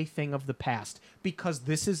may be a thing of the past, because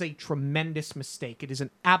this is a tremendous mistake. It is an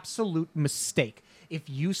absolute mistake. If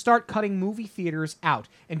you start cutting movie theaters out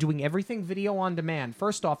and doing everything video on demand,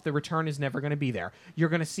 first off, the return is never going to be there. You're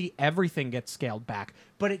going to see everything get scaled back,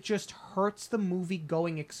 but it just hurts the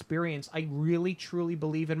movie-going experience. I really, truly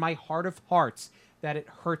believe in my heart of hearts that it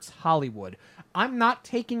hurts Hollywood. I'm not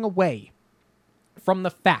taking away from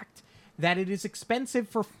the fact that it is expensive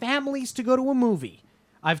for families to go to a movie.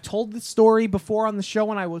 I've told this story before on the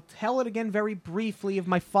show, and I will tell it again very briefly, of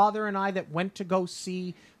my father and I that went to go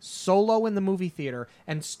see Solo in the movie theater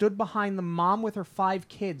and stood behind the mom with her 5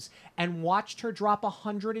 kids and watched her drop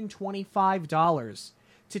 $125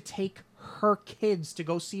 to take her kids to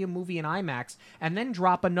go see a movie in IMAX and then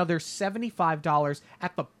drop another $75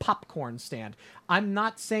 at the popcorn stand. I'm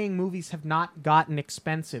not saying movies have not gotten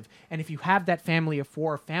expensive, and if you have that family of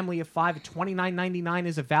 4 or family of 5, $29.99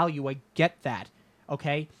 is a value. I get that.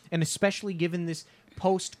 Okay? And especially given this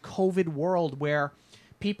post-COVID world where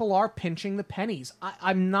people are pinching the pennies.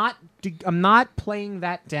 I'm not playing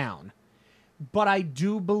that down. But I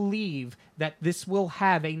do believe that this will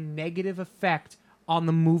have a negative effect on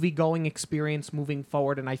the movie-going experience moving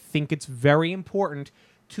forward, and I think it's very important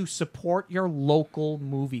to support your local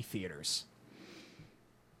movie theaters.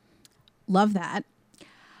 Love that.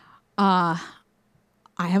 I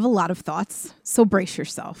have a lot of thoughts, so brace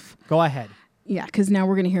yourself. Go ahead. Yeah, because now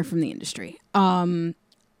we're going to hear from the industry. I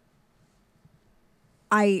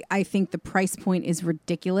think the price point is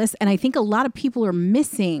ridiculous, and I think a lot of people are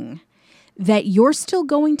missing that you're still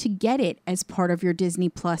going to get it as part of your Disney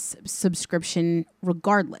Plus subscription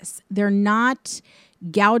regardless. They're not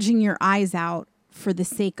gouging your eyes out for the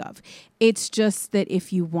sake of. It's just that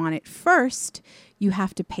if you want it first, you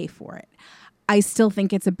have to pay for it. I still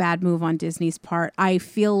think it's a bad move on Disney's part. I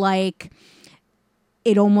feel like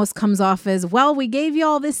it almost comes off as, well, we gave you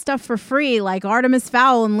all this stuff for free, like Artemis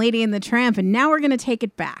Fowl and Lady and the Tramp, and now we're going to take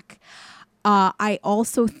it back. I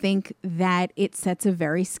also think that it sets a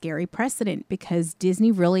very scary precedent because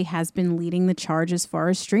Disney really has been leading the charge as far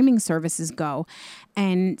as streaming services go.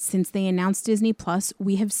 And since they announced Disney Plus,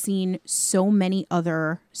 we have seen so many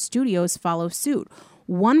other studios follow suit.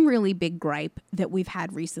 One really big gripe that we've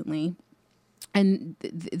had recently, and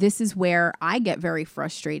this is where I get very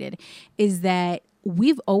frustrated, is that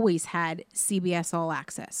we've always had CBS All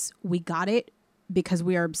Access. We got it because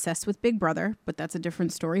we are obsessed with Big Brother, but that's a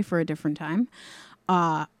different story for a different time.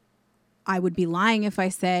 I would be lying if I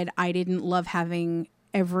said I didn't love having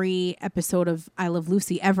every episode of I Love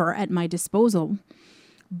Lucy ever at my disposal.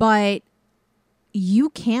 But you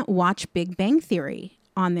can't watch Big Bang Theory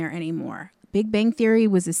on there anymore. Big Bang Theory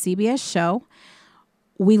was a CBS show.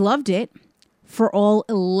 We loved it for all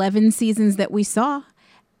 11 seasons that we saw.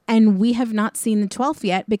 And we have not seen the 12th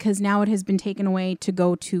yet because now it has been taken away to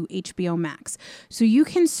go to HBO Max. So you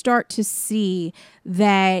can start to see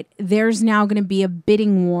that there's now going to be a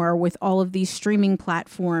bidding war with all of these streaming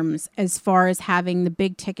platforms as far as having the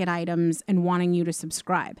big ticket items and wanting you to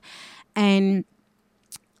subscribe. And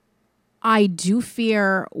I do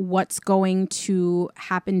fear what's going to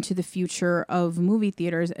happen to the future of movie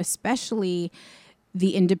theaters, especially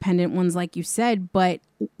the independent ones, like you said, but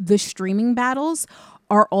the streaming battles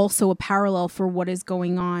are also a parallel for what is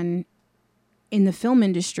going on in the film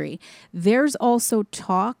industry. There's also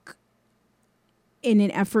talk in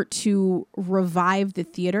an effort to revive the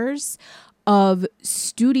theaters of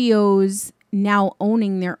studios now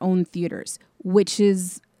owning their own theaters, which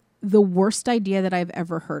is the worst idea that I've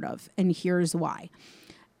ever heard of. And here's why.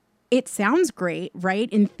 It sounds great, right?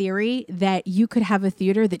 In theory, that you could have a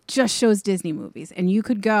theater that just shows Disney movies and you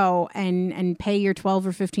could go and pay your $12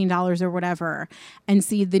 or $15 or whatever and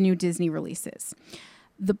see the new Disney releases.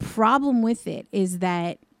 The problem with it is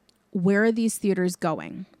that where are these theaters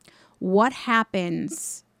going? What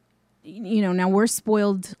happens? You know, now we're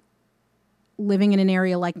spoiled living in an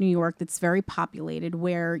area like New York that's very populated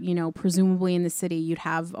where, you know, presumably in the city you'd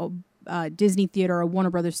have a Disney theater, a Warner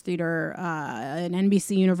Brothers theater, an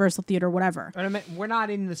NBC Universal theater, whatever. And I mean, we're not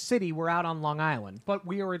in the city, we're out on Long Island, but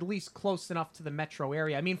we are at least close enough to the metro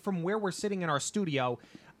area. I mean, from where we're sitting in our studio,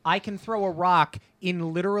 I can throw a rock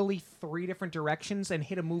in literally 3 different directions and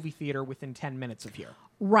hit a movie theater within 10 minutes of here.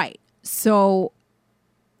 Right. So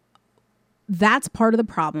that's part of the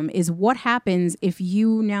problem is what happens if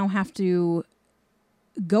you now have to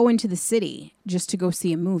go into the city just to go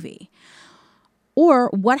see a movie? Or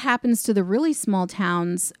what happens to the really small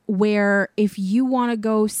towns where if you want to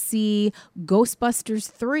go see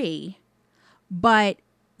Ghostbusters 3, but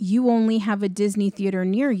you only have a Disney theater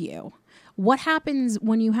near you? What happens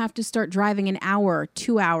when you have to start driving an hour,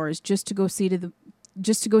 2 hours just to go see the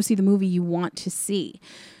movie you want to see?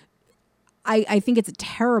 I think it's a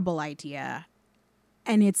terrible idea,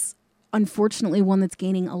 and it's unfortunately one that's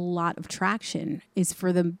gaining a lot of traction is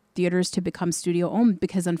for the theaters to become studio owned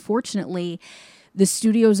because unfortunately the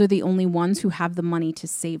studios are the only ones who have the money to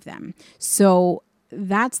save them. So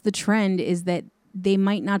that's the trend, is that they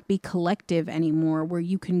might not be collective anymore where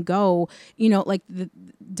you can go, you know, like the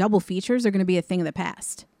double features are going to be a thing of the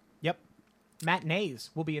past. Yep. Matinees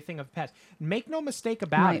will be a thing of the past. Make no mistake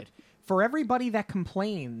about it. For everybody that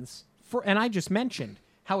complains, and I just mentioned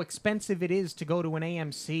how expensive it is to go to an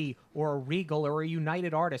AMC or a Regal or a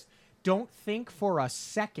United Artists, don't think for a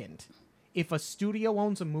second, if a studio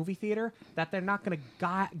owns a movie theater, that they're not going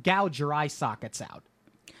to gouge your eye sockets out.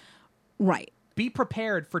 Right. Be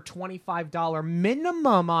prepared for $25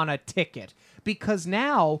 minimum on a ticket, because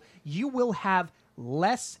now you will have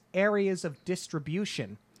less areas of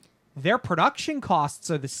distribution. Their production costs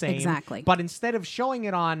are the same. Exactly. But instead of showing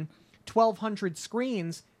it on 1,200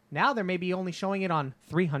 screens, now they're maybe only showing it on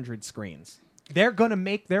 300 screens. They're going to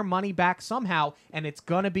make their money back somehow, and it's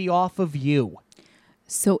going to be off of you.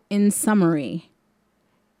 So in summary,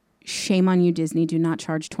 shame on you, Disney. Do not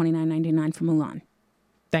charge $29.99 for Mulan.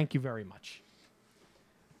 Thank you very much.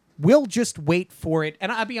 We'll just wait for it.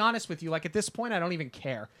 And I'll be honest with you, like at this point, I don't even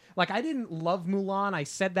care. Like, I didn't love Mulan. I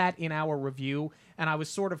said that in our review, and I was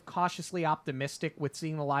sort of cautiously optimistic with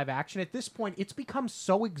seeing the live action. At this point, it's become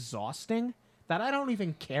so exhausting that I don't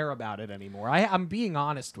even care about it anymore. I'm being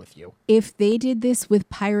honest with you. If they did this with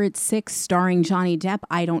Pirates 6 starring Johnny Depp,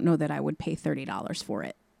 I don't know that I would pay $30 for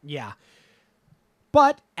it. Yeah.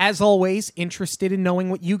 But, as always, interested in knowing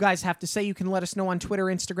what you guys have to say, you can let us know on Twitter,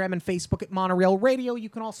 Instagram, and Facebook at Monorail Radio. You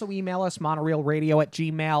can also email us,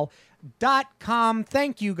 monorailradio@gmail.com.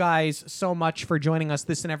 Thank you guys so much for joining us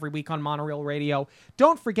this and every week on Monorail Radio.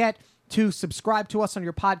 Don't forget to subscribe to us on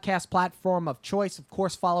your podcast platform of choice. Of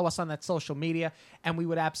course, follow us on that social media, and we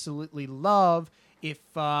would absolutely love if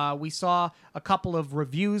we saw a couple of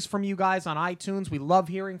reviews from you guys on iTunes. We love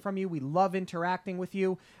hearing from you. We love interacting with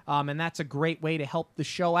you, and that's a great way to help the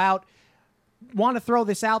show out. Want to throw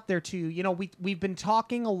this out there, too. You know, we've been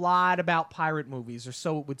talking a lot about pirate movies, or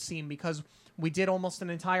so it would seem, because we did almost an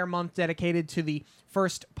entire month dedicated to the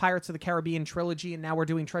first Pirates of the Caribbean trilogy, and now we're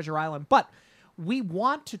doing Treasure Island. But we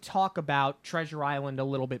want to talk about Treasure Island a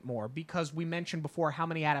little bit more, because we mentioned before how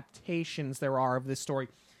many adaptations there are of this story.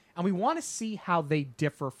 And we want to see how they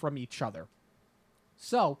differ from each other.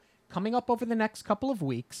 So, coming up over the next couple of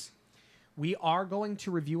weeks, we are going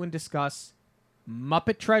to review and discuss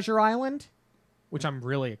Muppet Treasure Island, which I'm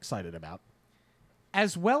really excited about,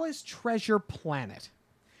 as well as Treasure Planet.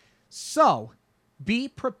 So, be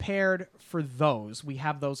prepared for those. We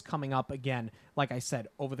have those coming up again, like I said,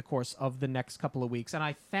 over the course of the next couple of weeks. And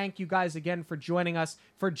I thank you guys again for joining us.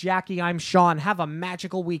 For Jackie, I'm Sean. Have a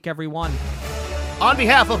magical week, everyone. On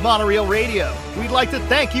behalf of Monorail Radio, we'd like to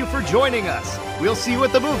thank you for joining us. We'll see you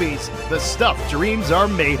at the movies, the stuff dreams are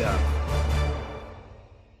made of.